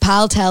 And then his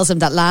pal tells him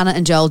that Lana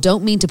and Joel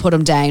don't mean to put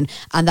him down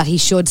and that he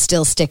should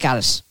still stick at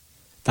it.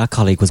 That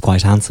colleague was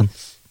quite handsome.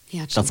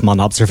 Yeah, that's my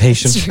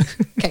observation.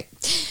 Okay.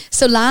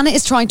 So Lana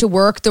is trying to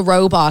work the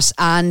robot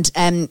and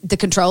the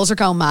controls are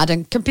going mad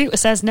and computer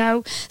says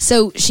no.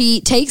 So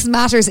she takes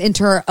matters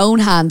into her own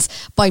hands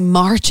by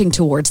marching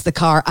towards the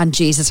car, and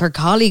Jesus, her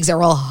colleagues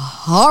are all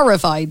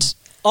horrified.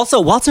 Also,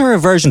 what's her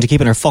aversion to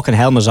keeping her fucking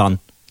helmet on?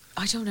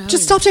 I don't know.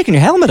 Just stop taking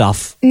your helmet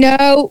off.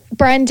 No,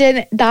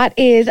 Brendan, that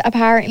is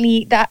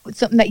apparently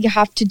something that you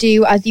have to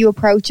do as you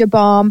approach a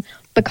bomb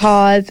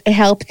because it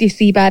helps you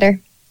see better.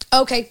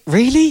 Okay.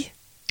 Really?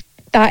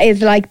 That is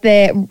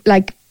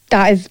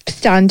that is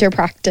standard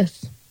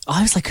practice.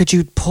 I was like, could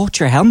you put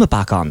your helmet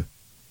back on?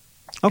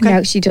 Okay.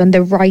 No, she done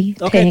the right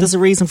thing. Okay, there's a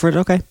reason for it.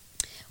 Okay.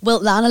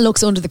 Well, Lana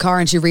looks under the car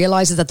and she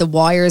realises that the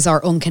wires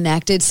are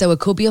unconnected, so it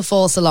could be a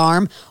false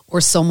alarm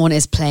or someone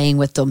is playing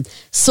with them.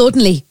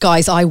 Suddenly,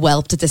 guys, I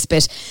whelped at this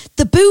bit.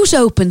 The boot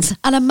opens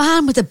and a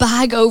man with a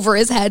bag over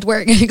his head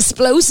wearing an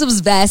explosives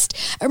vest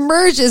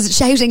emerges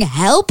shouting,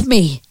 "Help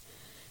me."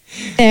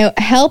 Now,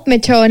 help me,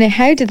 Tony.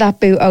 How did that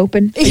boot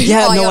open?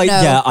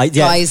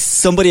 Guys,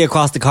 somebody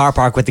across the car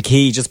park with the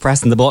key just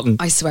pressing the button.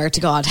 I swear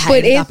to God, how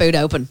did that boot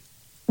open?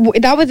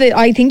 That was it.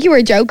 I think you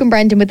were joking,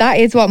 Brendan, but that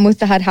is what must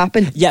have had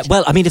happened. Yeah,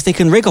 well, I mean, if they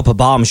can rig up a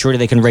bomb, surely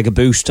they can rig a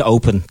boot to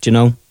open, do you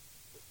know?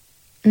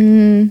 Or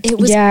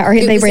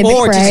they were in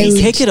the crowd. Did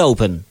he kick it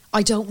open?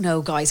 I don't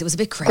know, guys. It was a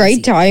bit crazy.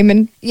 Great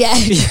timing. Yeah.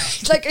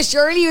 Like,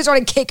 surely he was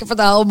trying to kick it for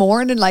the whole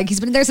morning. Like, he's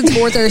been there since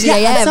 4:30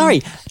 a.m.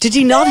 Sorry, did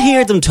you not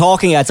hear them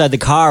talking outside the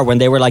car when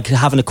they were like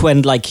having a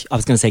when I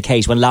was going to say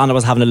Kate, when Lana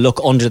was having a look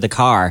under the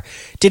car?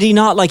 Did he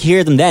not like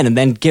hear them then and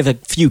then give a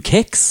few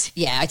kicks?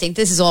 Yeah, I think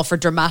this is all for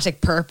dramatic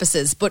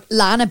purposes. But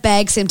Lana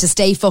begs him to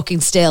stay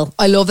fucking still.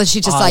 I love that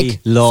she just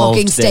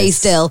fucking stay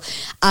still.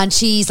 And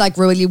she's like,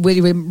 will you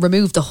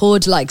remove the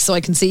hood, like, so I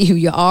can see who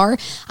you are?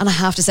 And I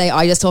have to say,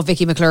 I just thought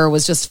Vicky McClure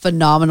was just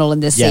phenomenal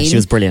in this scene. Yeah, she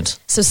was brilliant.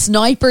 So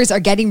snipers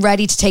are getting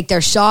ready to take their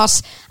shot,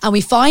 and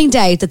we find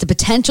out that the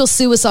potential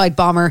suicide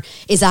bomber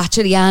is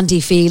actually Andy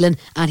Phelan,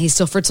 and he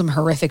suffered some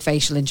horrific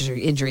facial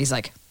injuries.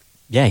 Like,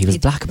 yeah, he was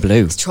black and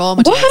blue.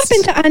 Traumatized. What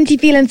happened to Andy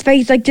Phelan's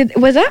face? Like,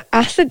 was that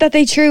acid that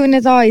they threw in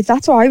his eyes?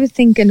 That's what I was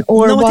thinking.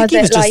 Or no, I was think he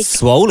was it just like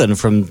swollen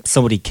from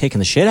somebody kicking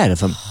the shit out of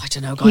him? I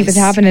don't know, guys. He was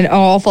having an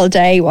awful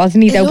day,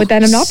 wasn't he? Though, but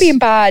then I'm not being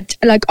bad.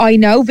 Like, I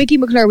know Vicky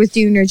McClure was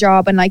doing her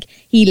job, and like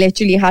he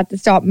literally had to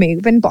stop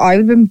moving. But I would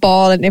have been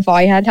bawling if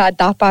I had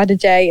that bad a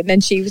day, and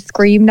then she was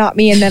screaming at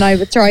me, and then I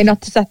would try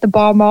not to set the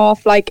bomb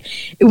off. Like,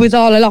 it was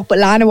all a lot. But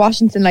Lana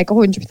Washington, like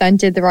 100%,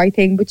 did the right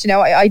thing. But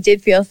I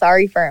did feel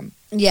sorry for him.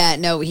 Yeah,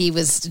 no, he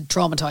was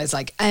traumatized.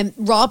 Like,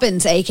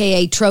 Robbins,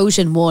 aka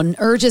Trojan 1,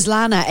 urges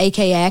Lana,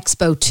 aka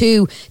Expo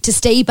 2, to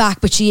stay back,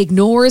 but she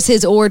ignores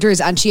his orders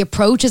and she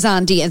approaches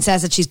Andy and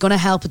says that she's going to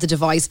help with the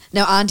device.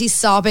 Now, Andy's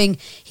sobbing.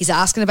 He's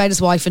asking about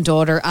his wife and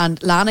daughter,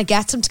 and Lana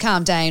gets him to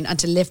calm down and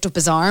to lift up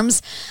his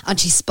arms. And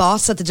she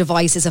spots that the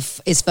device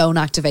is phone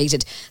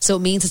activated, so it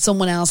means that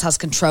someone else has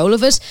control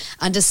of it.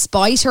 And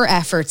despite her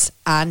efforts,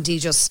 Andy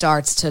just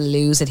starts to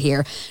lose it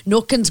here.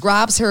 Nuckins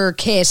grabs her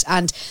kit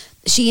and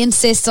she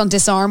insists on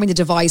disarming the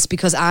device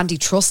because Andy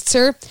trusts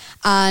her.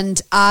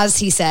 And as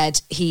he said,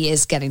 he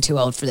is getting too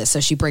old for this. So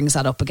she brings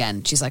that up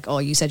again. She's like, oh,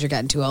 you said you're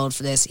getting too old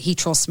for this. He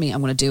trusts me.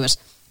 I'm going to do it.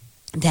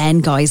 Then,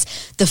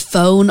 guys, the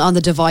phone on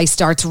the device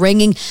starts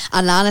ringing,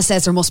 and Lana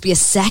says there must be a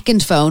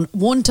second phone,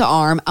 one to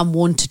arm and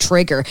one to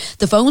trigger.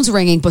 The phone's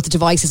ringing, but the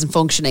device isn't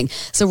functioning.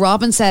 So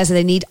Robin says that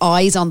they need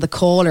eyes on the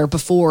caller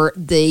before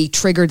they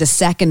trigger the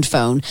second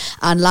phone.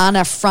 And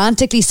Lana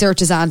frantically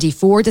searches Andy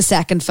for the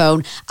second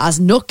phone as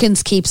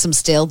Nutkins keeps him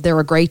still. They're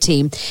a great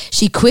team.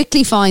 She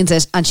quickly finds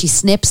it and she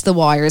snips the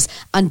wires.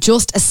 And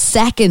just a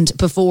second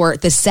before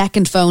the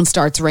second phone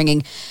starts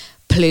ringing,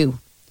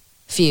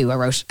 Phew, I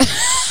wrote.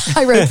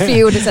 I wrote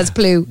phew and it says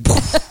plew.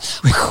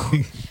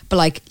 But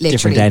like literally.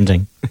 Different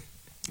ending.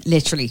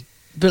 Literally.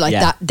 But like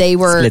that, they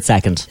were...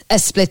 A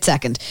split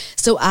second.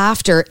 So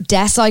after,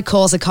 Desai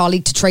calls a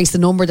colleague to trace the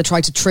number that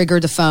tried to trigger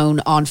the phone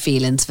on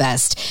Phelan's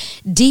vest.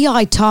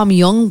 DI Tom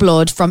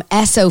Youngblood from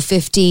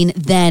SO15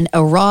 then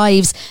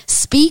arrives,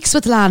 speaks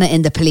with Lana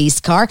in the police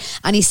car,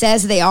 and he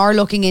says they are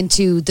looking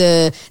into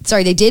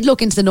they did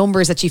look into the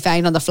numbers that she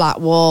found on the flat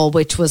wall,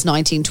 which was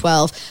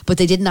 1912, but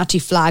they didn't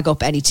actually flag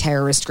up any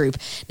terrorist group.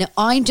 Now,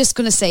 I'm just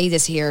going to say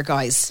this here,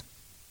 guys.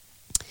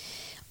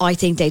 I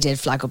think they did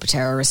flag up a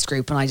terrorist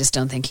group, and I just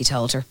don't think he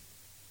told her.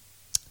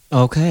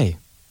 Okay.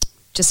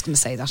 Just going to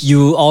say that.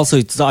 You also,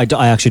 I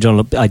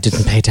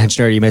didn't pay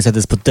attention earlier, you may have said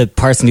this, but the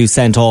person who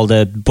sent all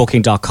the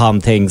booking.com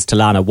things to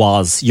Lana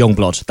was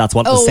Youngblood. That's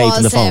what was saved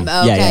in the phone.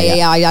 Okay,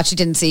 yeah. I actually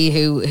didn't see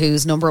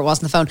whose number it was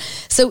on the phone.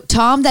 So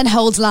Tom then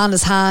holds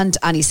Lana's hand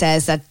and he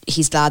says that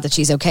he's glad that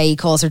she's okay. He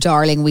calls her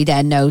darling. We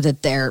then know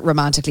that they're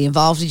romantically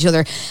involved with each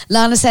other.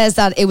 Lana says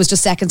that it was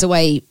just seconds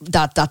away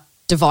that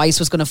device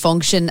was going to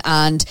function,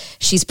 and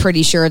she's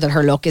pretty sure that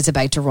her luck is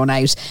about to run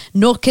out.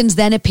 Nutkins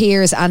then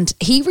appears, and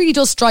he really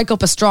does strike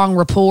up a strong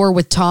rapport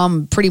with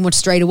Tom pretty much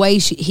straight away.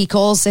 He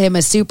calls him a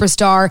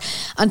superstar,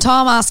 and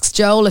Tom asks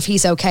Joel if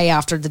he's okay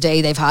after the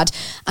day they've had,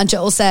 and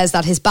Joel says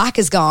that his back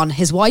is gone,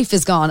 his wife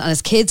is gone, and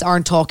his kids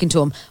aren't talking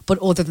to him, but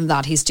other than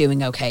that he's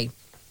doing okay.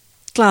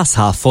 Glass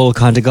half full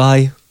kind of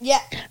guy.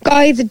 Yeah.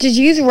 Guys, did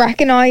you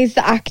recognise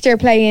the actor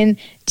playing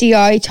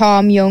DI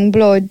Tom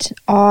Youngblood?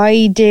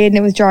 I did, and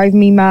it was driving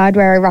me mad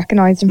where I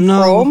recognised him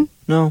from.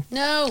 No.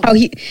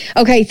 Oh,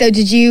 okay, so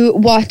did you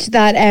watch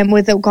that,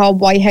 was it called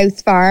White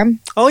House Farm?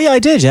 Oh yeah, I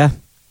did, yeah.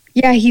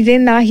 Yeah, he's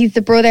in that. He's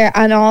the brother,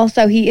 and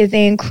also he is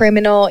in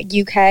Criminal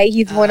UK.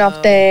 He's one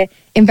of the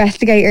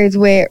investigators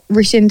with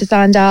Rishinda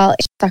Sandal.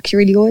 It's actually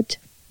really good.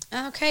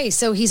 Okay,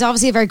 so he's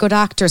obviously a very good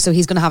actor, so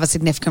he's going to have a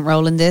significant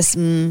role in this.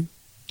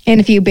 In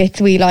a few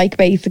bits we like,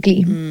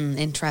 basically.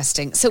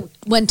 Interesting. So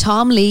when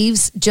Tom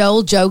leaves,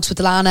 Joel jokes with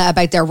Lana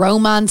about their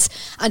romance,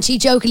 and she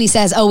jokingly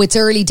says, oh, it's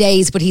early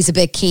days, but he's a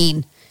bit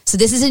keen. So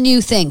this is a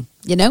new thing,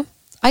 you know?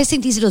 I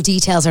think these little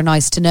details are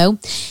nice to know.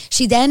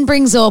 She then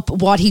brings up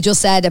what he just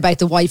said about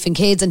the wife and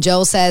kids, and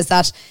Joel says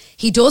that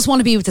he does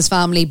want to be with his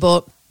family,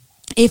 but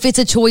if it's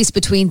a choice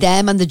between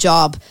them and the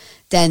job,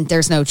 then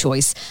there's no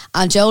choice.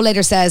 And Joe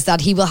later says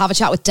that he will have a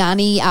chat with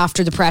Danny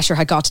after the pressure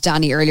had got to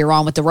Danny earlier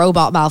on with the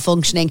robot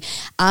malfunctioning.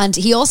 And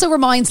he also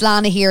reminds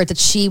Lana here that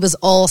she was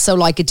also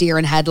like a deer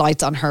in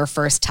headlights on her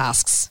first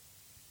tasks.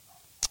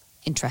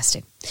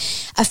 Interesting.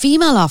 A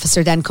female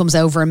officer then comes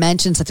over and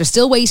mentions that they're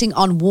still waiting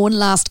on one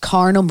last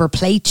car number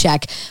plate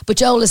check. But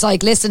Joel is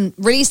like, listen,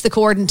 release the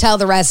cord and tell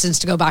the residents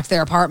to go back to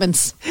their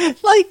apartments.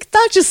 Like,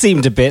 that just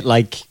seemed a bit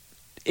like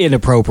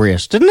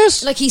inappropriate, didn't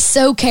it? Like, he's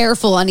so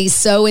careful and he's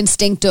so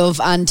instinctive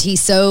and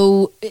he's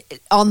so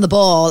on the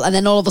ball, and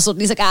then all of a sudden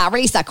he's like,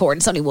 release that cord,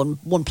 it's only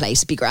one place,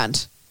 it'd be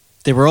grand.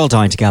 They were all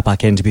dying to get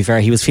back in, to be fair.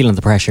 He was feeling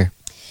the pressure.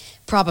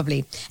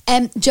 Probably.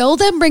 Joel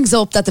then brings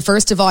up that the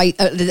first device,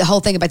 the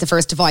whole thing about the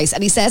first device,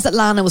 and he says that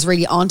Lana was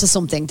really onto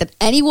something, that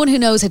anyone who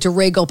knows how to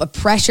rig up a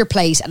pressure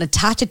plate and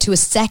attach it to a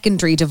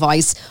secondary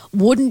device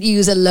wouldn't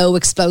use a low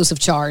explosive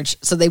charge,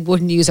 so they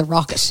wouldn't use a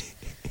rocket.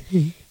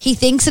 He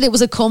thinks that it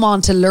was a come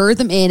on to lure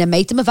them in and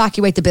make them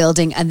evacuate the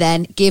building and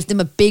then give them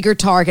a bigger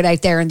target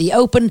out there in the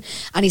open.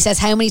 And he says,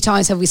 how many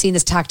times have we seen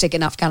this tactic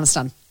in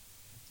Afghanistan?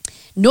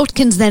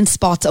 Nutkins then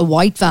spots a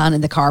white van in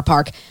the car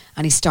park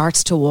and he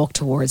starts to walk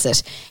towards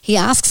it. He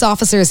asks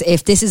officers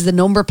if this is the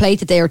number plate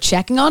that they are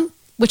checking on,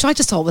 which I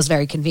just thought was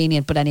very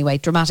convenient, but anyway,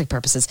 dramatic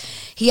purposes.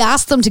 He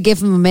asks them to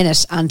give him a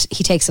minute and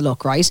he takes a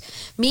look, right?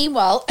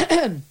 Meanwhile,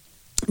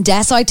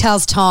 Desai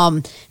tells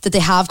Tom that they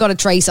have got a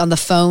trace on the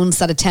phones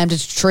that attempted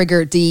to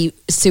trigger the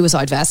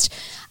suicide vest,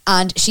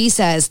 and she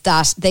says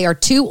that they are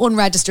 2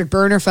 unregistered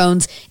burner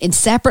phones in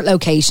separate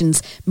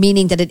locations,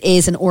 meaning that it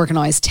is an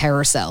organised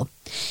terror cell.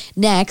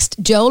 Next,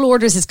 Joel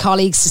orders his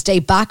colleagues to stay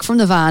back from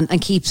the van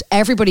and keeps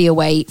everybody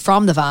away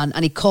from the van,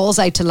 and he calls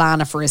out to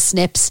Lana for his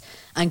snips.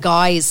 And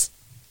guys,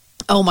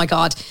 oh my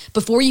God,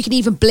 before you can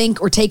even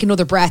blink or take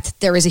another breath,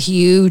 there is a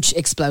huge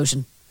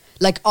explosion.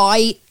 Like,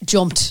 I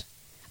jumped.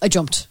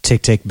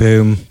 Tick, tick,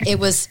 boom. It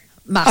was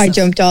massive. I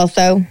jumped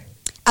also.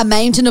 A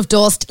mountain of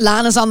dust.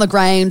 Lana's on the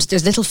ground.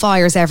 There's little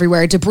fires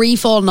everywhere, debris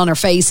falling on her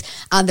face,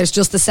 and there's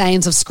just the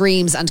sounds of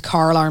screams and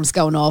car alarms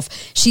going off.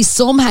 She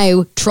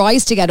somehow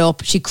tries to get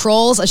up. She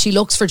crawls as she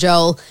looks for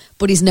Joel,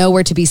 but he's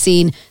nowhere to be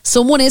seen.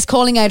 Someone is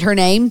calling out her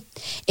name.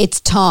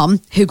 It's Tom,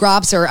 who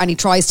grabs her and he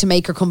tries to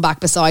make her come back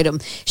beside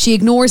him. She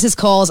ignores his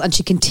calls and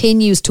she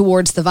continues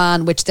towards the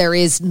van, which there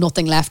is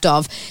nothing left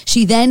of.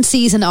 She then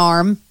sees an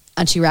arm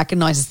and she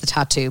recognises the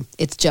tattoo.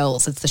 It's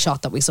Joel's. It's the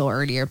shot that we saw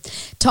earlier.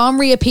 Tom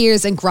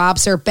reappears and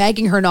grabs her,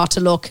 begging her not to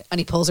look, and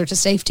he pulls her to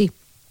safety.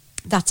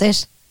 That's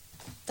it.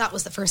 That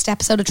was the first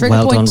episode of Trigger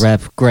Point. Well done,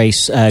 Reb. Great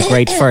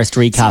first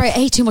recap. Sorry, I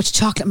ate too much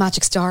chocolate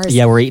Magic Stars.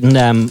 Yeah, we're eating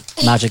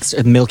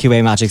Milky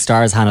Way Magic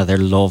Stars, Hannah. They're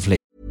lovely.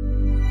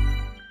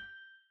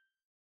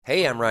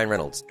 Hey, I'm Ryan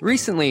Reynolds.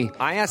 Recently,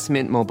 I asked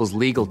Mint Mobile's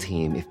legal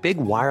team if big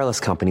wireless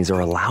companies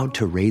are allowed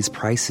to raise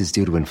prices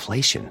due to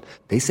inflation.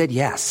 They said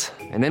yes.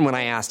 And then when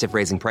I asked if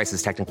raising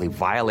prices technically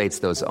violates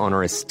those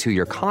onerous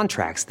 2-year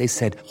contracts, they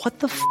said, "What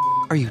the f***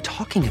 are you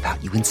talking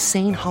about, you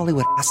insane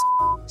Hollywood ass f-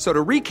 So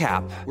to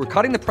recap, we're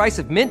cutting the price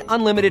of Mint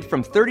Unlimited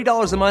from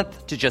 $30 a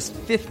month to just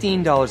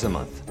 $15 a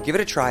month. Give it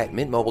a try at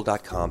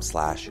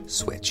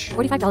mintmobile.com/switch.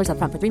 $45 up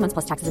front for 3 months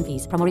plus taxes and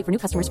fees. Promo rate for new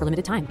customers for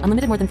limited time.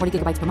 Unlimited more than 40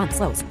 gigabytes per month.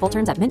 Slows full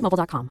terms at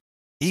mintmobile.com.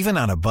 Even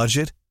on a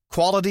budget,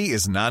 quality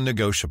is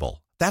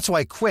non-negotiable. That's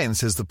why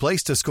Quince is the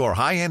place to score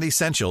high-end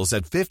essentials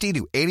at 50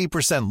 to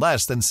 80%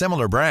 less than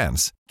similar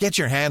brands. Get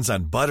your hands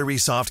on buttery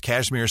soft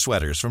cashmere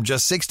sweaters from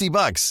just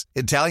 $60,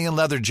 Italian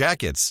leather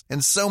jackets,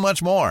 and so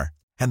much more.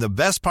 And the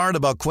best part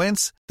about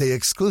Quince, they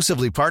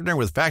exclusively partner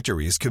with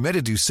factories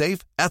committed to safe,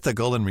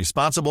 ethical, and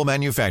responsible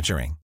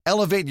manufacturing.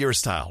 Elevate your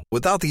style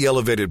without the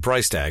elevated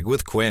price tag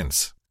with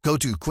Quince. Go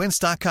to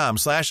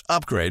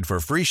quince.com/upgrade for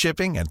free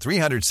shipping and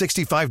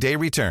 365-day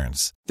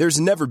returns. There's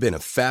never been a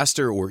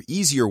faster or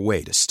easier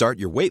way to start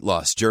your weight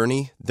loss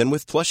journey than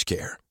with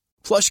PlushCare.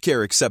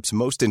 PlushCare accepts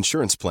most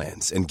insurance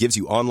plans and gives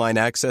you online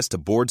access to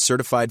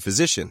board-certified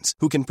physicians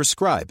who can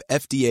prescribe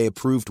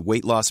FDA-approved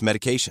weight loss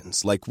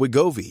medications like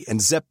Wegovy and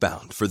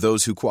Zepbound for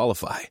those who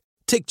qualify.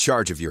 Take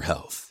charge of your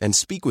health and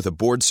speak with a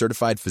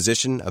board-certified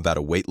physician about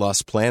a weight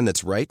loss plan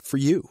that's right for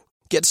you.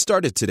 Get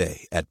started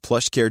today at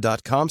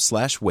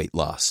plushcare.com/weight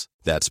loss.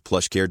 That's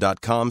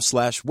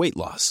plushcare.com/weight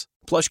loss.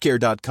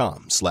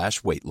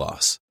 plushcare.com/weight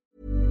loss.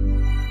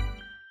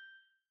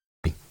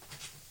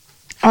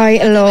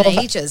 I love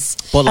ages.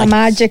 But a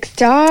Magic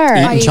Star.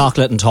 Eating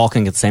chocolate and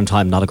talking at the same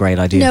time, not a great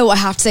idea. No, I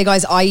have to say,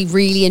 guys, I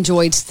really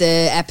enjoyed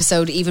the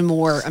episode even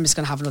more. I'm just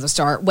going to have another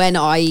star when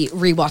I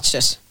rewatched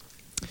it.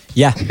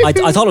 Yeah, I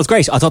thought it was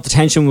great. I thought the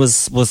tension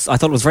was I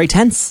thought it was very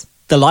tense.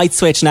 The light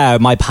switch now,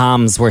 my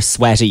palms were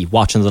sweaty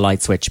watching the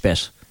light switch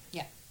bit.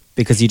 Yeah.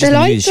 Because you just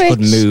knew she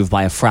couldn't move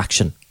by a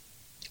fraction.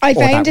 I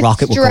found it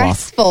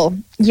stressful.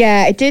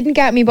 Yeah, it didn't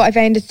get me, but I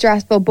found it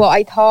stressful. But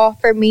I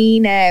thought for me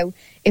now,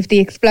 if the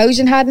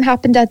explosion hadn't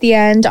happened at the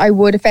end, I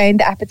would have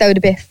found the episode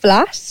a bit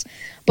flat.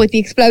 But the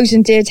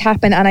explosion did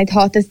happen, and I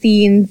thought the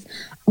scenes,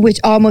 which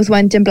almost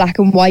went in black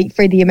and white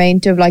for the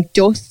amount of like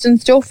dust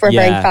and stuff, were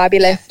very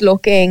fabulous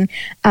looking.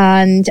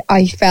 And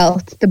I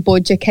felt the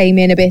budget came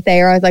in a bit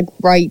there. I was like,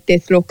 right,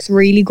 this looks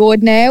really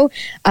good now,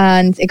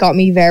 and it got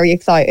me very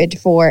excited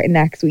for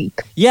next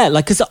week. Yeah,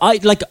 because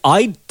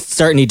I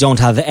certainly don't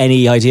have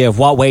any idea of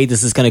what way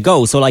this is going to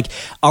go. So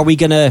are we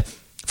going to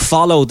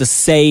follow the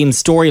same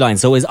storyline?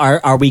 So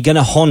are we going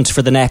to hunt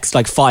for the next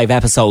 5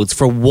 episodes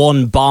for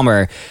one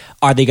bomber?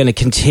 Are they going to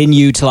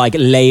continue to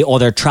lay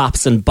other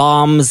traps and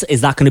bombs?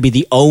 Is that going to be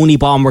the only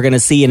bomb we're going to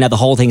see, and now the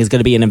whole thing is going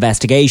to be an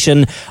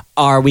investigation?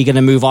 Are we going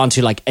to move on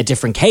to a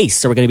different case?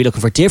 So we're going to be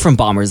looking for different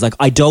bombers?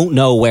 I don't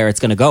know where it's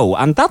going to go,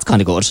 and that's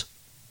kind of good.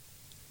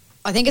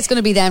 I think it's going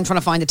to be them trying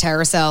to find the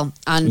terror cell,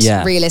 and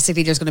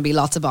realistically there's going to be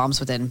lots of bombs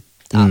within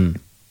that.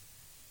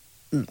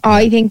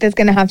 I think there's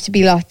going to have to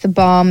be lots of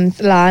bombs.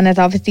 Lana's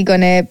obviously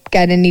going to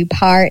get a new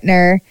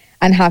partner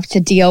and have to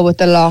deal with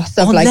the loss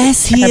of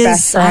unless he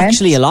is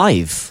actually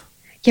alive.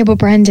 Yeah, but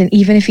Brendan,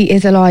 even if he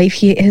is alive,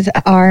 his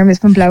arm has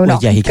been blown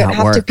off. Yeah, he can't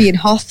work. Have to be in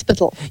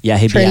hospital. Yeah,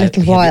 he'd for be a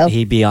little while.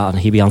 He'd be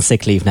on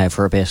sick leave now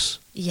for a bit.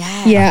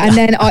 Yeah, and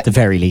then at the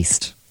very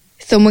least,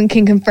 someone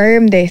can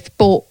confirm this,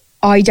 but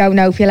I don't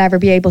know if he'll ever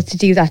be able to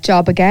do that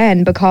job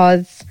again,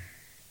 because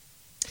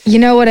you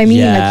know what I mean.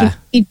 Yeah.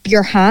 You need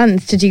your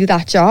hands to do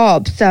that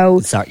job.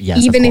 So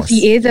even if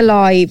he is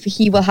alive,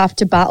 he will have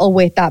to battle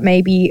with that.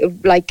 Maybe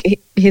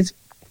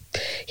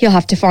he'll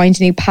have to find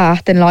a new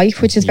path in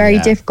life, which is very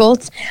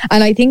difficult.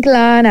 And I think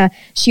Lana,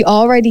 she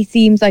already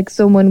seems like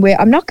someone with,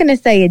 I'm not going to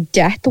say a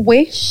death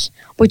wish,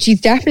 but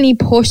she's definitely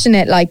pushing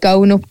it,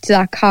 going up to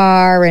that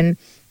car, and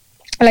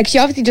she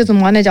obviously doesn't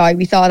want to die.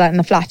 We saw that in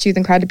the flat. She was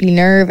incredibly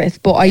nervous,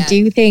 but I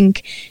do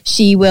think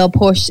she will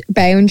push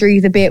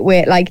boundaries a bit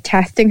with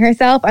testing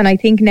herself. And I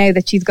think now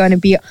that she's going to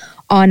be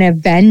on a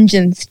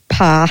vengeance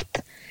path,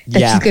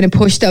 that she's going to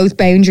push those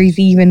boundaries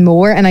even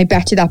more. And I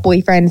bet you that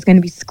boyfriend is going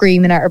to be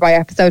screaming at her by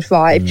episode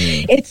 5.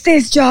 It's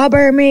this job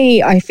or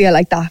me. I feel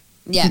like that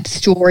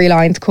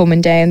storylines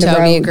coming down the road.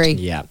 Totally agree.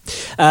 Yeah.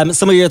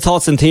 Some of your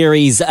thoughts and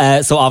theories.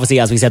 So obviously,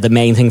 as we said, the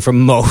main thing for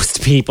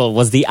most people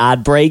was the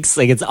ad breaks.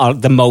 Like, it's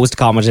the most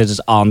commented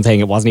on thing.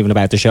 It wasn't even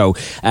about the show.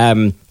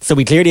 So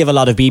we clearly have a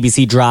lot of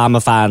BBC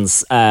drama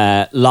fans.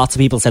 Lots of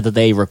people said that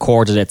they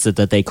recorded it so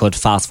that they could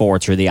fast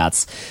forward through the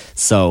ads.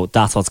 So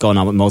that's what's going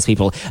on with most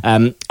people.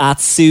 At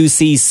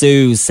Susie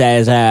Sue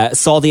said,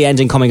 saw the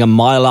ending coming a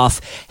mile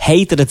off.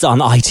 Hate that it's on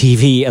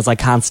ITV as I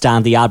can't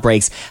stand the ad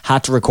breaks.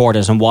 Had to record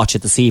it and watch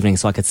it this evening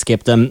so I could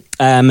skip them.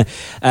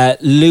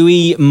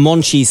 Louis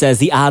Munchie says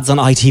the ads on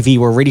ITV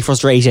were really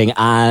frustrating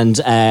and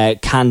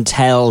can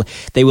tell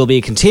they will be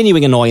a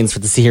continuing annoyance for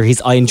the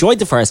series. I enjoyed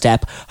the first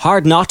step.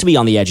 Hard not to be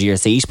on the edge of your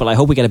seat, but I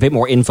hope we get a bit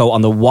more info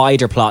on the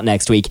wider plot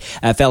next week.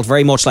 Felt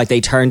very much like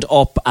they turned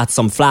up at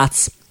some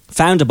flats,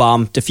 found a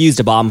bomb,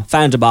 defused a bomb,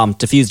 found a bomb,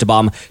 defused a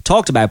bomb,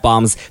 talked about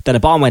bombs, then a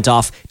bomb went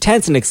off,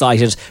 tense and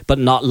excited, but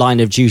not line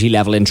of duty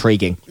level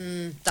intriguing.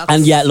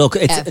 And yeah, look,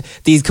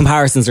 these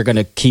comparisons are going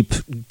to keep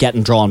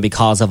getting drawn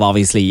because of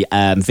obviously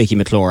Vicky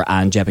McClure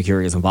and Jeppa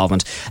Curie's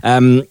involvement.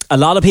 A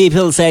lot of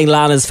people saying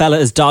Lana's fella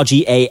is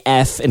dodgy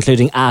AF,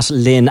 including at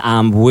Lynn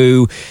Am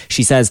Wu.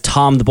 She says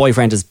Tom the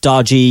boyfriend is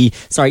dodgy.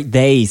 Sorry,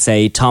 they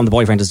say Tom the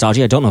boyfriend is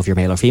dodgy. I don't know if you're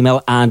male or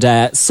female.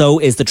 And so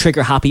is the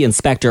trigger happy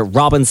Inspector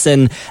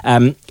Robinson.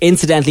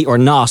 Incidentally or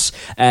not,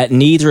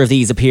 neither of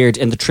these appeared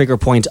in the Trigger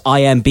Point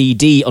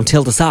IMBD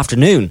until this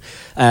afternoon.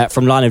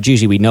 From Line of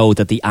Duty, we know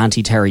that the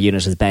anti-terror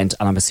unit is bent,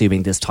 and I'm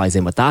assuming this ties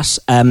in with that.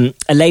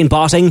 Elaine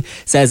Botting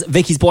says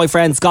Vicky's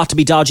boyfriend's got to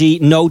be dodgy.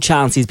 No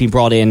chance he's been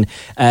brought in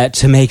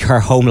to make her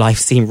home life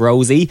seem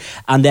rosy.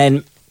 And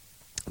then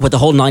with the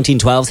whole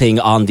 1912 thing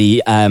on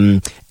the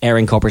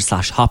Erin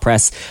Cupper / Hot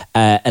Press,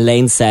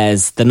 Elaine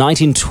says the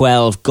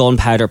 1912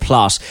 gunpowder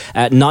plot,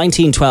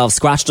 1912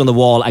 scratched on the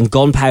wall and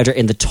gunpowder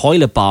in the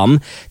toilet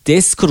bomb.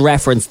 This could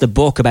reference the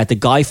book about the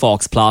Guy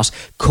Fawkes plot.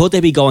 Could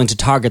they be going to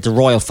target the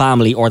royal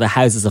family or the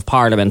Houses of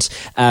Parliament?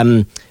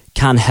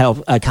 Can't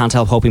help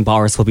hoping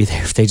Boris will be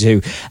there if they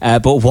do.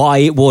 But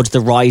why would the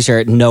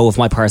writer know of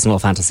my personal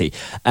fantasy?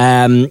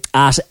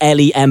 At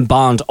Ellie M.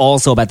 Bond,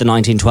 also about the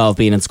 1912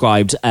 being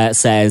inscribed,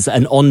 says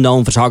an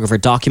unknown photographer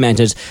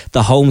documented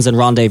the homes and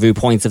rendezvous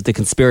points of the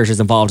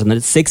conspirators involved in the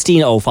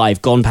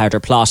 1605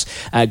 gunpowder plot.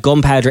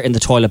 Gunpowder in the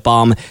toilet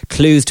bomb,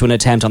 clues to an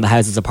attempt on the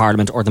Houses of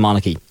Parliament or the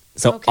monarchy.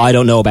 So I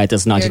don't know about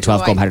this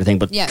 1912 gunpowder thing,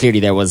 but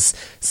clearly there was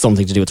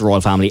something to do with the royal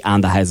family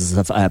and the Houses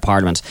of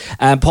Parliament.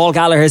 Paul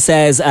Gallagher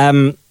says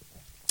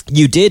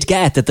you did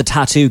get that the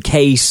tattoo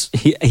Kate,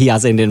 he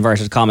has in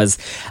inverted commas,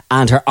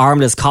 and her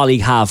armless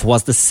colleague have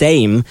was the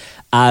same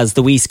as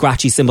the wee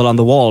scratchy symbol on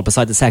the wall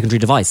beside the secondary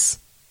device.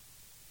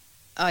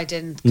 I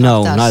didn't.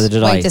 No, neither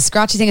did I. Wait, the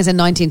scratchy thing is in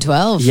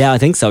 1912? Yeah, I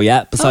think so,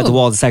 yeah. Beside the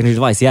wall of the secondary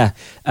device, yeah.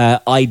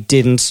 I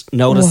didn't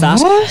notice that.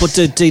 But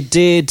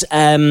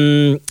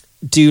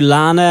do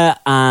Lana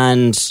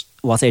and...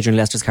 What's Adrian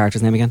Lester's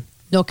character's name again?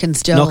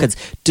 Nuckins, Joel. Nuckins.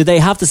 Do they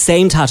have the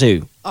same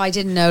tattoo? I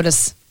didn't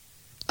notice.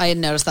 I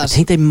didn't notice that.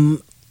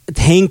 I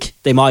think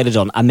they might have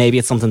done, and maybe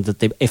it's something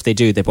that if they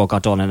do, they both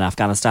got done in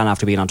Afghanistan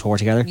after being on tour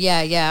together.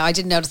 Yeah, I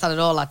didn't notice that at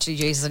all, actually.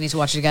 Jesus, I need to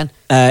watch it again.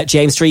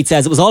 James Street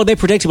says it was all a bit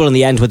predictable in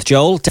the end with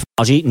Joel.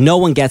 Technology, no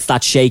one gets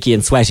that shaky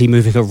and sweaty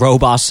moving a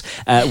robot.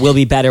 Will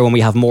be better when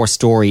we have more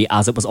story,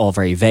 as it was all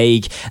very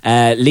vague.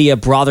 Leah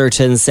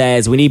Brotherton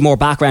says we need more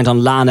background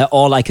on Lana.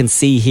 All I can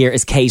see here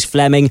is Kate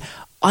Fleming.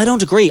 I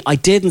don't agree. I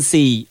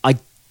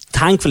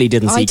thankfully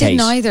didn't see Kate. I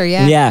didn't either,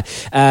 yeah.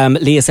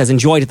 Leah says,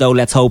 enjoyed it though.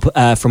 Let's hope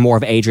for more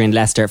of Adrian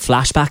Lester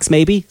flashbacks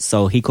maybe.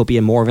 So he could be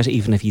in more of it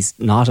even if he's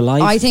not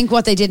alive. I think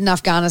what they did in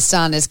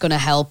Afghanistan is going to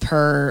help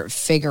her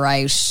figure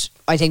out.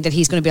 I think that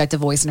he's going to be like the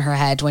voice in her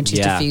head when she's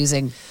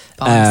defusing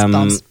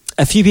bombs.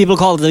 A few people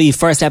called the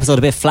first episode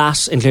a bit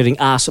flat, including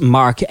at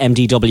Mark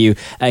MDW.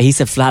 He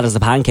said flat as a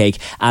pancake.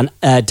 And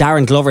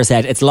Darren Glover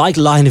said, it's like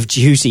Line of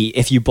Duty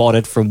if you bought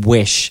it from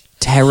Wish.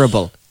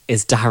 Terrible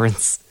is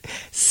Darren's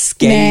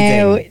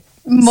scathing.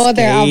 No,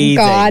 mother of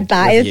God,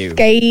 that review. Is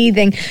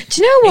scathing.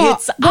 Do you know what?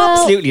 It's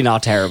absolutely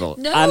not terrible.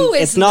 No, and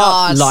it's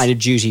not Line of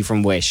Duty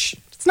from Wish.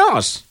 It's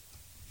not.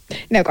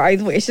 No,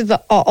 guys, Wish is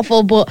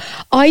awful, but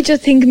I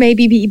just think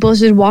maybe people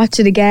should watch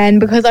it again,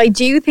 because I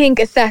do think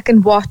a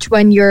second watch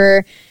when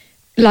your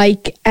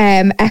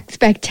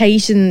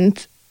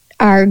expectations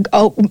are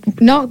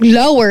not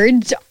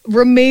lowered,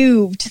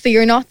 removed, so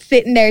you're not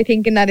sitting there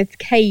thinking that it's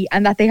Kate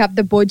and that they have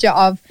the budget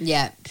of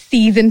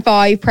season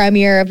 5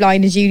 premiere of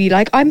Line of Duty.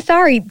 Like, I'm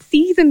sorry,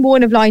 season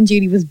 1 of Line of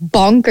Duty was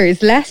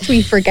bonkers, lest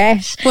we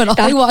forget when that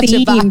I watch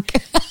it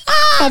back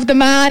of the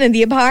man in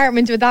the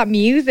apartment with that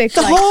music.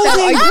 The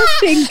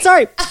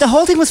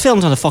whole thing was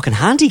filmed on a fucking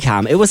handy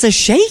cam. It was a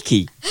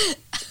shaky.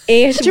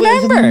 It Do you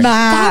was remember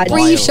mad. That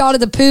brief shot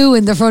of the poo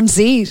in the front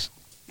seat.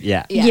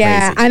 Yeah,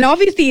 and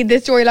obviously the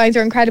storylines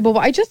are incredible,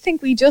 but I just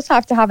think we just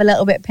have to have a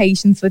little bit of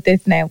patience with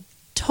this now.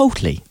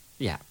 Totally,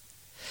 yeah.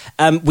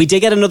 We did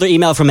get another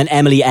email from an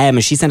Emily M.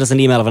 She sent us an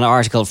email of an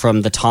article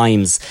from the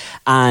Times,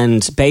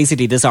 and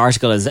basically this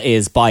article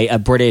is by a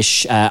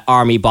British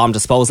Army bomb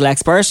disposal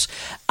expert,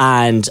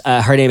 and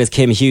her name is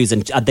Kim Hughes,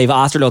 and they've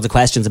asked her loads of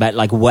questions about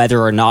like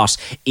whether or not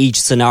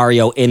each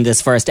scenario in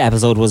this first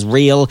episode was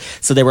real.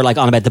 So they were like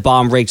on about the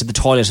bomb rigged to the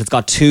toilet. It's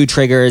got 2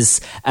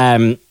 triggers.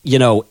 You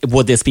know,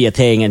 would this be a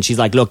thing? And she's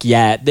like, look,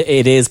 yeah,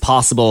 it is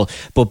possible,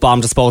 but bomb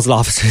disposal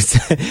officers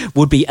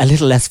would be a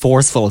little less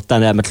forceful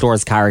than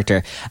McClure's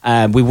character.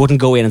 We wouldn't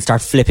go in and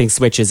start flipping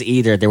switches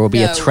either. There will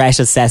be a threat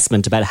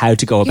assessment about how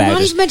to go about it. You're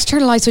not even meant to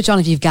turn a light switch on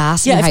if you've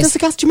gas. Yeah, in if your there's house. a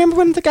gas. Do you remember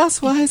when the gas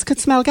could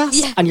smell gas?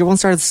 Yeah. And your one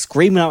started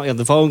screaming at me on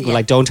the phone,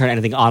 like, don't turn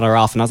anything on or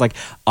off. And I was like,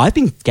 I've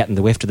been getting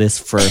the whiff to this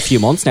for a few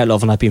months now,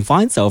 love, and I've been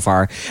fine so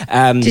far.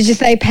 Did you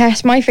say,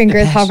 Pet, my finger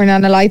is hovering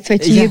on a light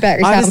switch? You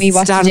better tell me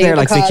what to do. I was standing there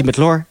like Vicky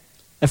McClure,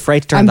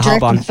 afraid to turn the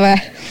hob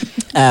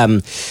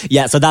on.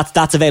 Yeah, so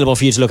that's available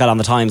for you to look at on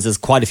the Times. There's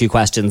quite a few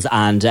questions,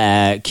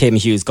 and Kim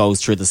Hughes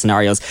goes through the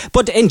scenarios.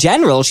 But in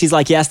general, she's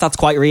like, yes, that's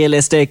quite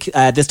realistic.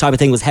 This type of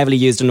thing was heavily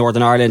used in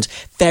Northern Ireland.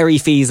 Very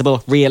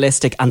feasible,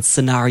 realistic, and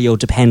scenario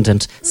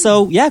dependent.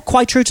 So yeah,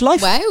 quite true to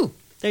life. Wow.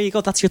 There you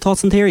go. That's your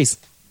thoughts and theories.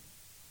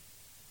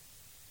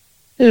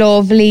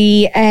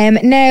 Lovely.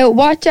 Now,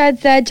 what Jed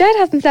said, Jed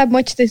hasn't said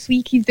much this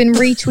week. He's been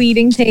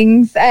retweeting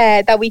things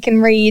that we can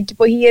read,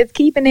 but he is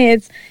keeping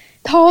his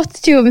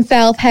thoughts to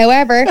himself.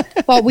 However,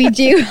 what we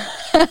do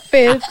have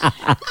is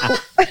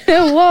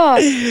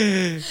what?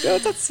 No,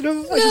 that's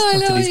no. I just thought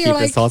that he's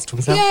keeping his thoughts to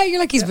himself. Yeah, you're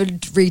like, he's been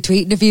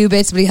retweeting a few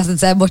bits, but he hasn't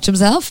said much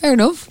himself. Fair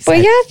enough. But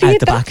yeah, see, At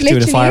the back that's doing a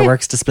literally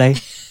fireworks display.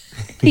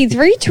 He's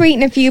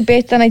retweeting a few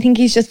bits, and I think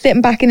he's just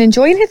sitting back and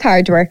enjoying his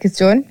hard work is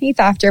done. He's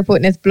after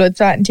putting his blood,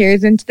 sweat and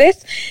tears into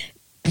this.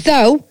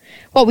 So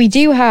what we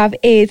do have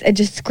is a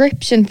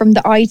description from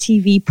the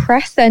ITV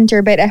Press Centre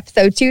about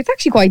episode 2. It's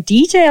actually quite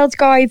detailed,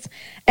 guys.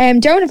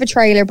 Don't have a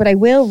trailer, but I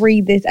will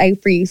read this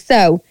out for you.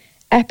 So,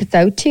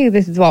 episode 2,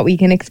 this is what we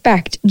can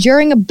expect.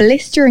 During a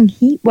blistering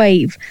heat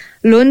wave,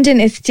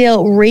 London is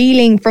still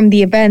reeling from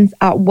the events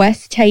at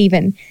West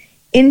Haven.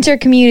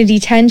 Inter-community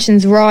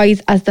tensions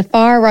rise as the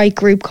far-right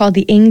group called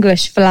the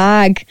English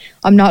Flag,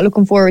 I'm not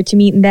looking forward to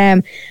meeting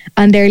them,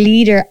 and their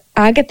leader,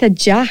 Agatha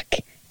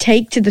Jack,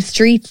 take to the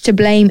streets to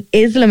blame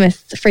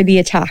Islamists for the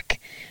attack.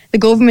 The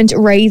government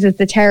raises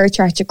the terror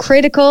threat to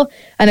critical,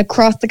 and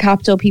across the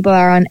capital, people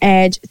are on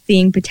edge,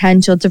 seeing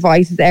potential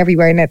devices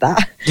everywhere. Now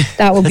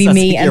that would be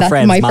me, and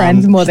that's my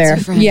friend's mother.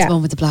 That's your friend's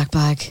mum with the black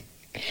bag.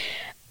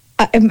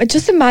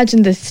 Just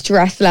imagine the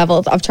stress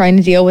levels of trying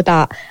to deal with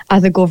that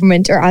as a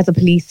government or as a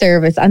police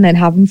service, and then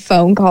having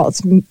phone calls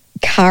from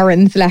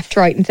Karens left,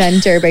 right and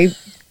centre about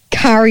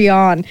carry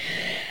on.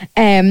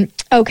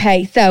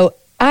 Okay, so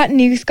at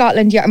New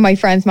Scotland Yard, my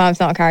friend's mom's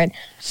not Karen.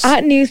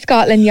 At New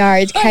Scotland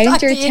Yard,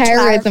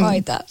 counter-terrorism.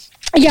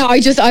 Yeah,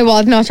 I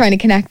was not trying to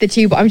connect the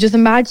two, but I'm just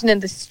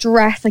imagining the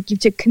stress, like you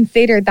have to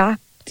consider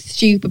that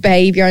stupid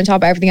behaviour on top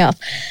of everything else.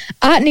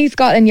 At New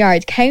Scotland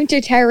Yard,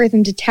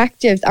 counter-terrorism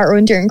detectives are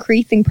under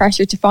increasing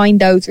pressure to find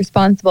those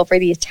responsible for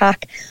the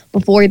attack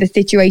before the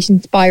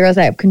situation spirals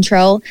out of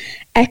control.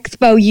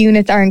 Expo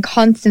units are in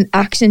constant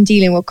action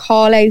dealing with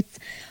call-outs.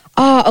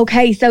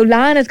 Okay, so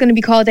Lana's going to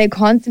be called out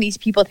constantly to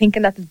people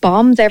thinking that there's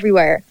bombs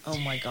everywhere. Oh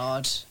my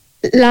God.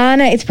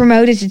 Lana is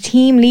promoted to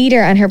team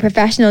leader, and her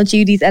professional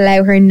duties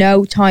allow her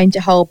no time to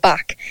hold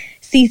back.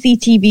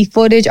 CCTV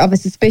footage of a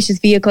suspicious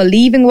vehicle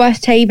leaving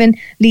West Haven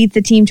leads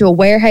the team to a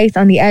warehouse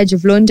on the edge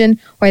of London,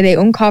 where they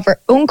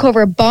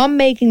uncover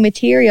bomb-making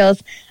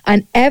materials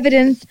and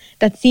evidence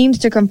that seems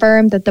to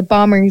confirm that the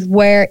bombers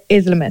were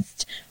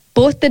Islamist.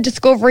 But the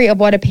discovery of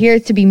what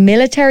appears to be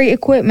military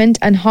equipment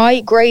and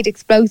high-grade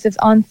explosives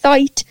on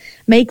site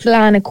makes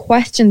Lana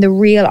question the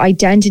real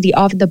identity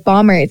of the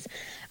bombers.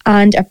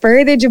 And a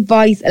further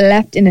device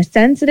left in a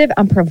sensitive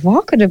and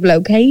provocative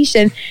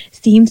location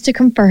seems to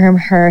confirm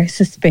her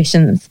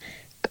suspicions.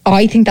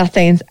 I think that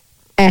sounds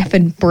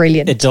effing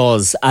brilliant. It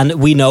does. And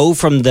we know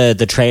from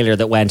the trailer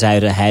that went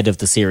out ahead of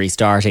the series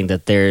starting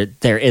that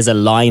there is a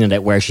line in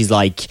it where she's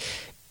like,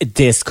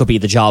 this could be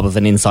the job of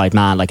an inside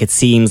man. Like, it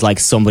seems like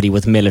somebody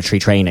with military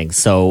training.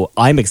 So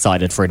I'm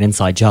excited for an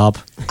inside job.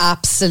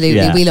 Absolutely.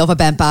 Yeah. We love a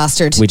bent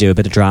bastard. We do a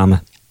bit of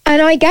drama. And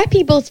I get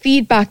people's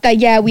feedback that,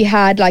 yeah, we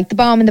had like the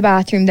bomb in the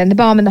bathroom, then the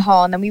bomb in the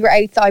hall, and then we were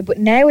outside. But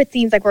now it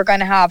seems like we're going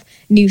to have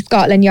New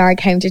Scotland Yard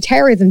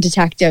counter-terrorism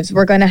detectives.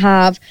 We're going to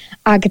have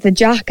Agatha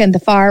Jack and the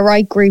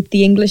far-right group,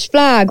 the English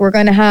Flag. We're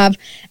going to have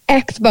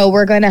Expo.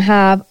 We're going to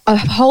have a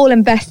whole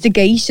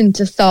investigation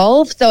to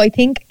solve. So I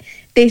think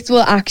this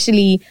will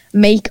actually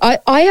make...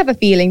 I have a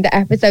feeling that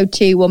episode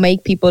 2 will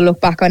make people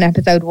look back on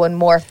episode 1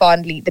 more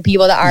fondly. The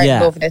people that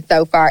aren't loving it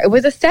so far. It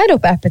was a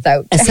set-up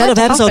episode. A set-up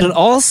episode, and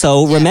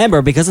also,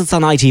 remember, because it's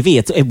on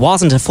ITV, it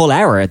wasn't a full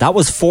hour. That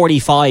was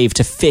 45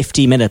 to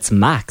 50 minutes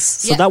max.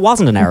 So that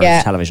wasn't an hour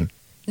of television.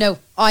 No,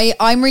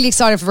 I'm really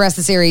excited for the rest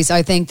of the series.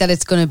 I think that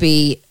it's going to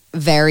be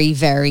very,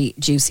 very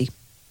juicy.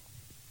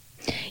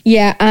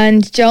 Yeah,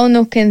 and Joe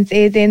Nuckins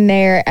is in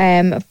there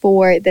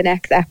for the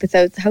next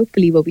episode, so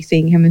hopefully we'll be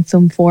seeing him in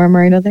some form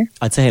or another.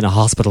 I'd say in a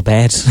hospital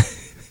bed.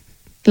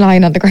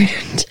 lying on the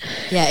ground.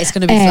 Yeah, it's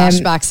going to be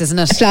flashbacks, isn't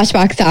it?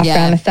 Flashbacks to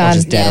Afghanistan. Or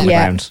just dead on the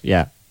ground.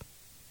 Yeah.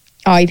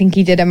 I think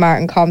he did a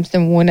Martin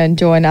Compton one and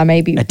done, and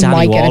maybe might get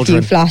Waldron. a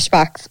few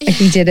flashbacks if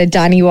he did a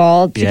Danny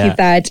Wald. He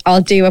said,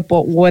 I'll do it,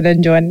 but one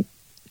and done.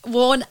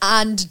 One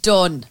and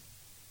done.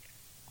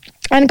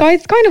 And guys,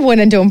 it's kind of one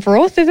and done for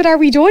us, is it? Are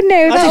we done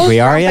now? I think we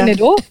are, yeah. Are we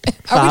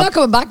not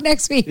coming back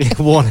next week?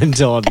 One and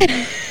done.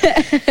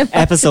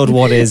 Episode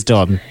 1 is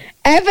done.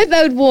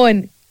 Episode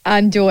 1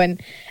 and done.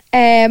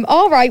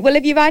 All right, well,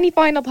 if you have any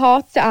final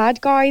thoughts to add,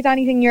 guys,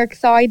 anything you're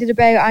excited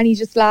about, any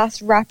just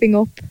last wrapping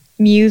up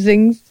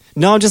musings?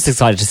 No, I'm just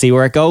excited to see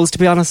where it goes, to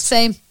be honest.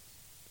 Same.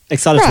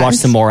 Excited to watch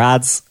some more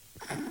ads.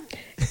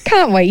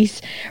 Can't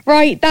wait.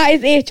 Right, that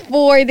is it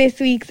for this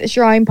week's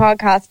Shrine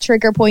Podcast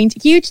Trigger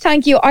Point. Huge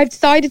thank you. I've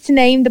decided to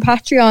name the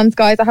Patreons,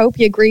 guys. I hope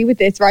you agree with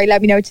this, right?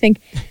 Let me know what you think.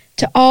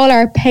 To all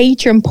our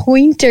patron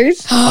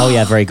pointers. Oh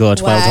yeah, very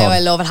good. Well done. I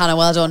love it, Hannah.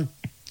 Well done.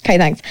 Okay,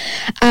 thanks.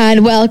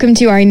 And welcome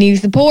to our new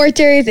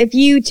supporters. If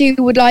you too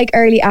would like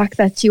early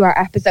access to our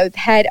episodes,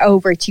 head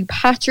over to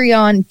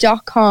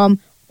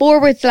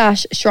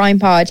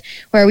patreon.com/ShrinePod,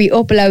 where we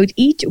upload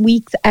each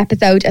week's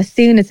episode as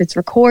soon as it's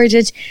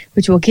recorded,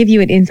 which will give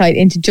you an insight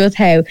into just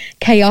how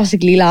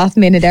chaotically last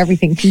minute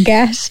everything can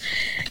get.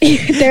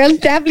 There's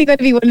definitely going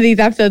to be one of these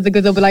episodes that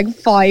goes up at like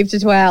 5 to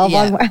 12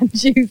 on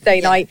Tuesday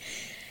night.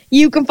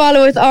 You can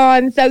follow us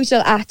on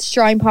social at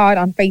ShrinePod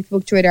on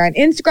Facebook, Twitter and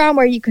Instagram,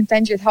 where you can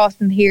send your thoughts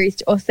and theories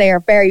to us. They are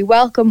very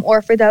welcome.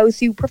 Or for those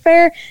who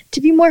prefer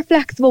to be more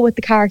flexible with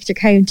the character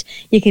count,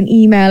 you can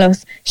email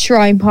us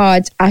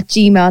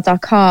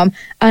shrinepod@gmail.com.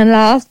 And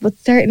last but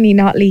certainly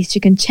not least, you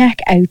can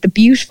check out the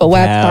beautiful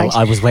website.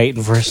 I was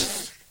waiting for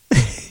it.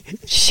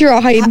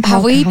 Shrine.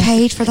 Have we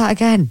paid for that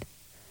again?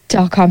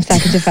 .com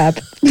 2nd of Feb.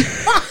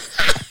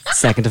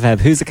 2nd of Feb.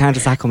 Whose account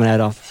is that coming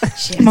out of?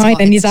 Mine,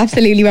 and you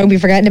absolutely won't be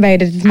forgetting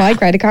about it. It's my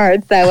credit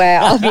card, so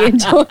I'll be in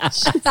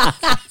touch.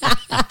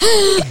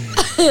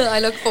 I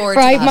look forward to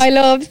right, that. my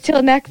loves,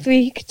 till next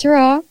week.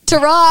 Ta-ra.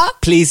 Ta-ra.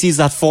 Please use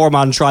that form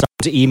on try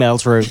to email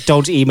through.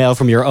 Don't email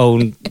from your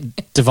own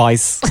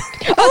device.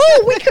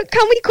 Oh,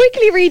 can we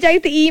quickly read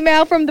out the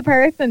email from the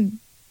person?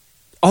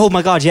 Oh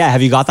my God, yeah.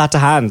 Have you got that to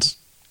hand?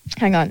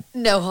 Hang on.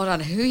 No, hold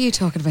on. Who are you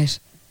talking about?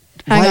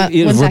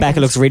 Hang on. Rebecca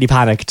looks really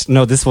panicked.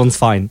 No, this one's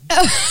fine.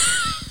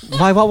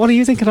 Why? What are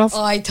you thinking of?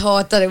 I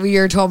thought that we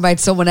were talking about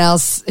someone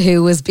else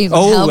who was being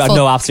Oh, unhelpful.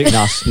 no, absolutely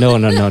not. No.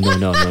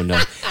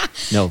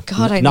 No,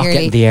 God, not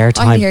getting the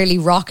airtime. I nearly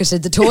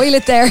rocketed the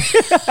toilet there.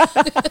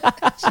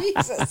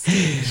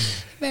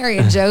 Jesus. Mary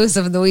and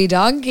Joseph and the wee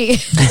donkey.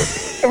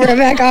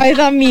 Rebecca, I was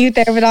on mute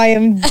there, but I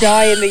am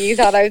dying that you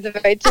thought I was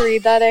about to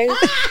read that out.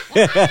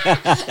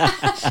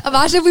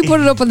 Imagine if we put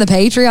it up on the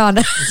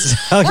Patreon.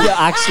 Oh, yeah,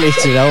 actually,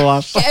 do you know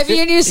what? Give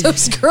you new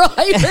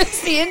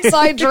subscribers, the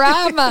inside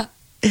drama.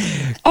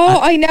 Oh,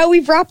 I know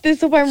we've wrapped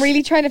this up. I'm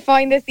really trying to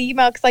find this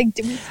email because I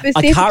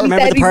specifically I can't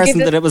remember the person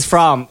that it was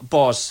from,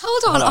 but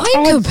hold on,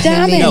 I'm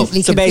completely no.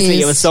 So basically,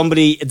 confused. it was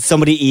somebody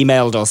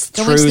emailed us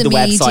Go through into the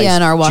website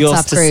and our WhatsApp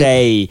just to group.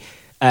 say.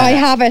 I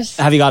have it.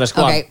 Have you got it?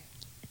 Go on.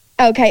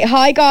 Okay,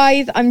 hi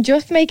guys. I'm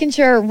just making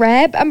sure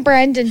Reb and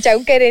Brendan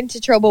don't get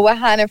into trouble with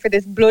Hannah for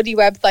this bloody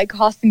website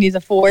costing you a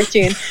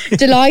fortune.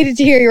 Delighted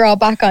to hear you're all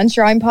back on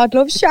Shrine Pod.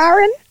 Love,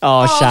 Sharon.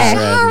 Oh, Sharon.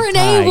 Sharon,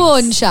 thanks.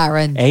 A1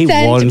 Sharon. A1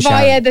 Sent via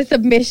Sharon. the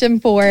submission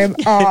form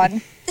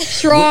on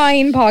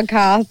Shrine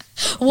Podcast.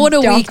 One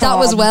a week. That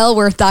was well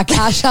worth that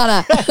cash,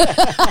 Hannah.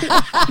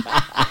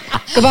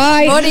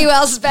 Goodbye. Money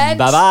well spent.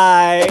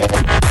 Bye-bye.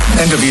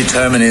 Interview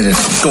terminated.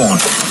 Go on.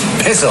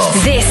 Piss off.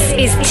 This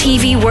is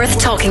TV worth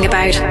talking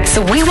about.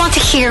 So we want to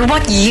hear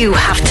what you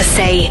have to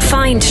say.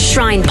 Find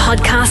Shrine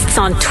Podcasts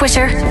on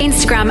Twitter,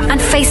 Instagram and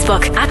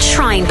Facebook at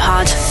Shrine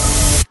Pod.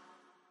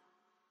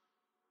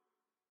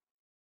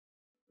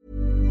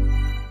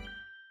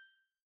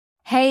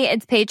 Hey,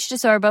 it's Paige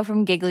DeSorbo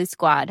from Giggly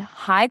Squad.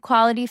 High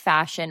quality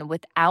fashion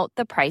without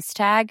the price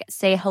tag.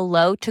 Say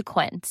hello to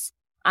Quince.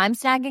 I'm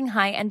snagging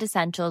high-end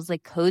essentials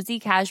like cozy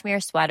cashmere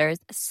sweaters,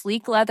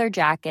 sleek leather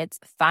jackets,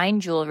 fine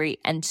jewelry,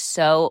 and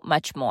so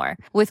much more.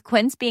 With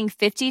Quince being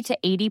 50 to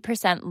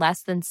 80%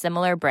 less than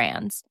similar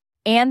brands.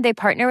 And they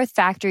partner with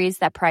factories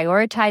that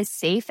prioritize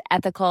safe,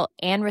 ethical,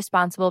 and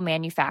responsible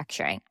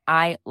manufacturing.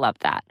 I love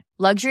that.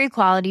 Luxury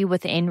quality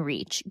within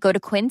reach. Go to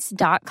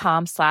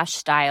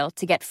quince.com/style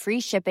to get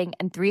free shipping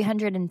and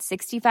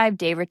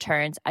 365-day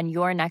returns on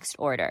your next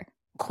order.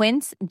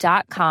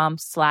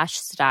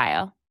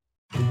 Quince.com/style.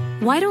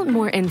 Why don't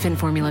more infant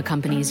formula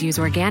companies use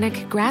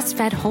organic,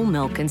 grass-fed whole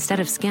milk instead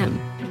of skim?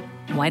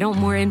 Why don't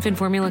more infant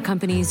formula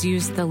companies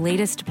use the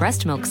latest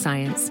breast milk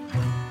science?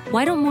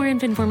 Why don't more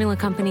infant formula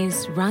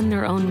companies run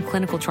their own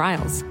clinical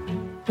trials?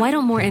 Why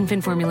don't more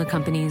infant formula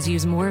companies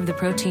use more of the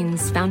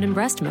proteins found in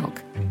breast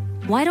milk?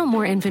 Why don't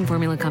more infant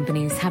formula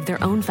companies have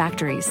their own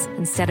factories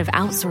instead of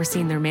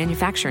outsourcing their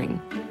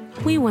manufacturing?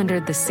 We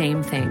wondered the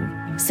same thing.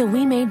 So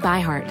we made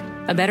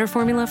ByHeart, a better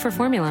formula for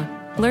formula.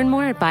 Learn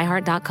more at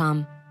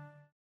byheart.com.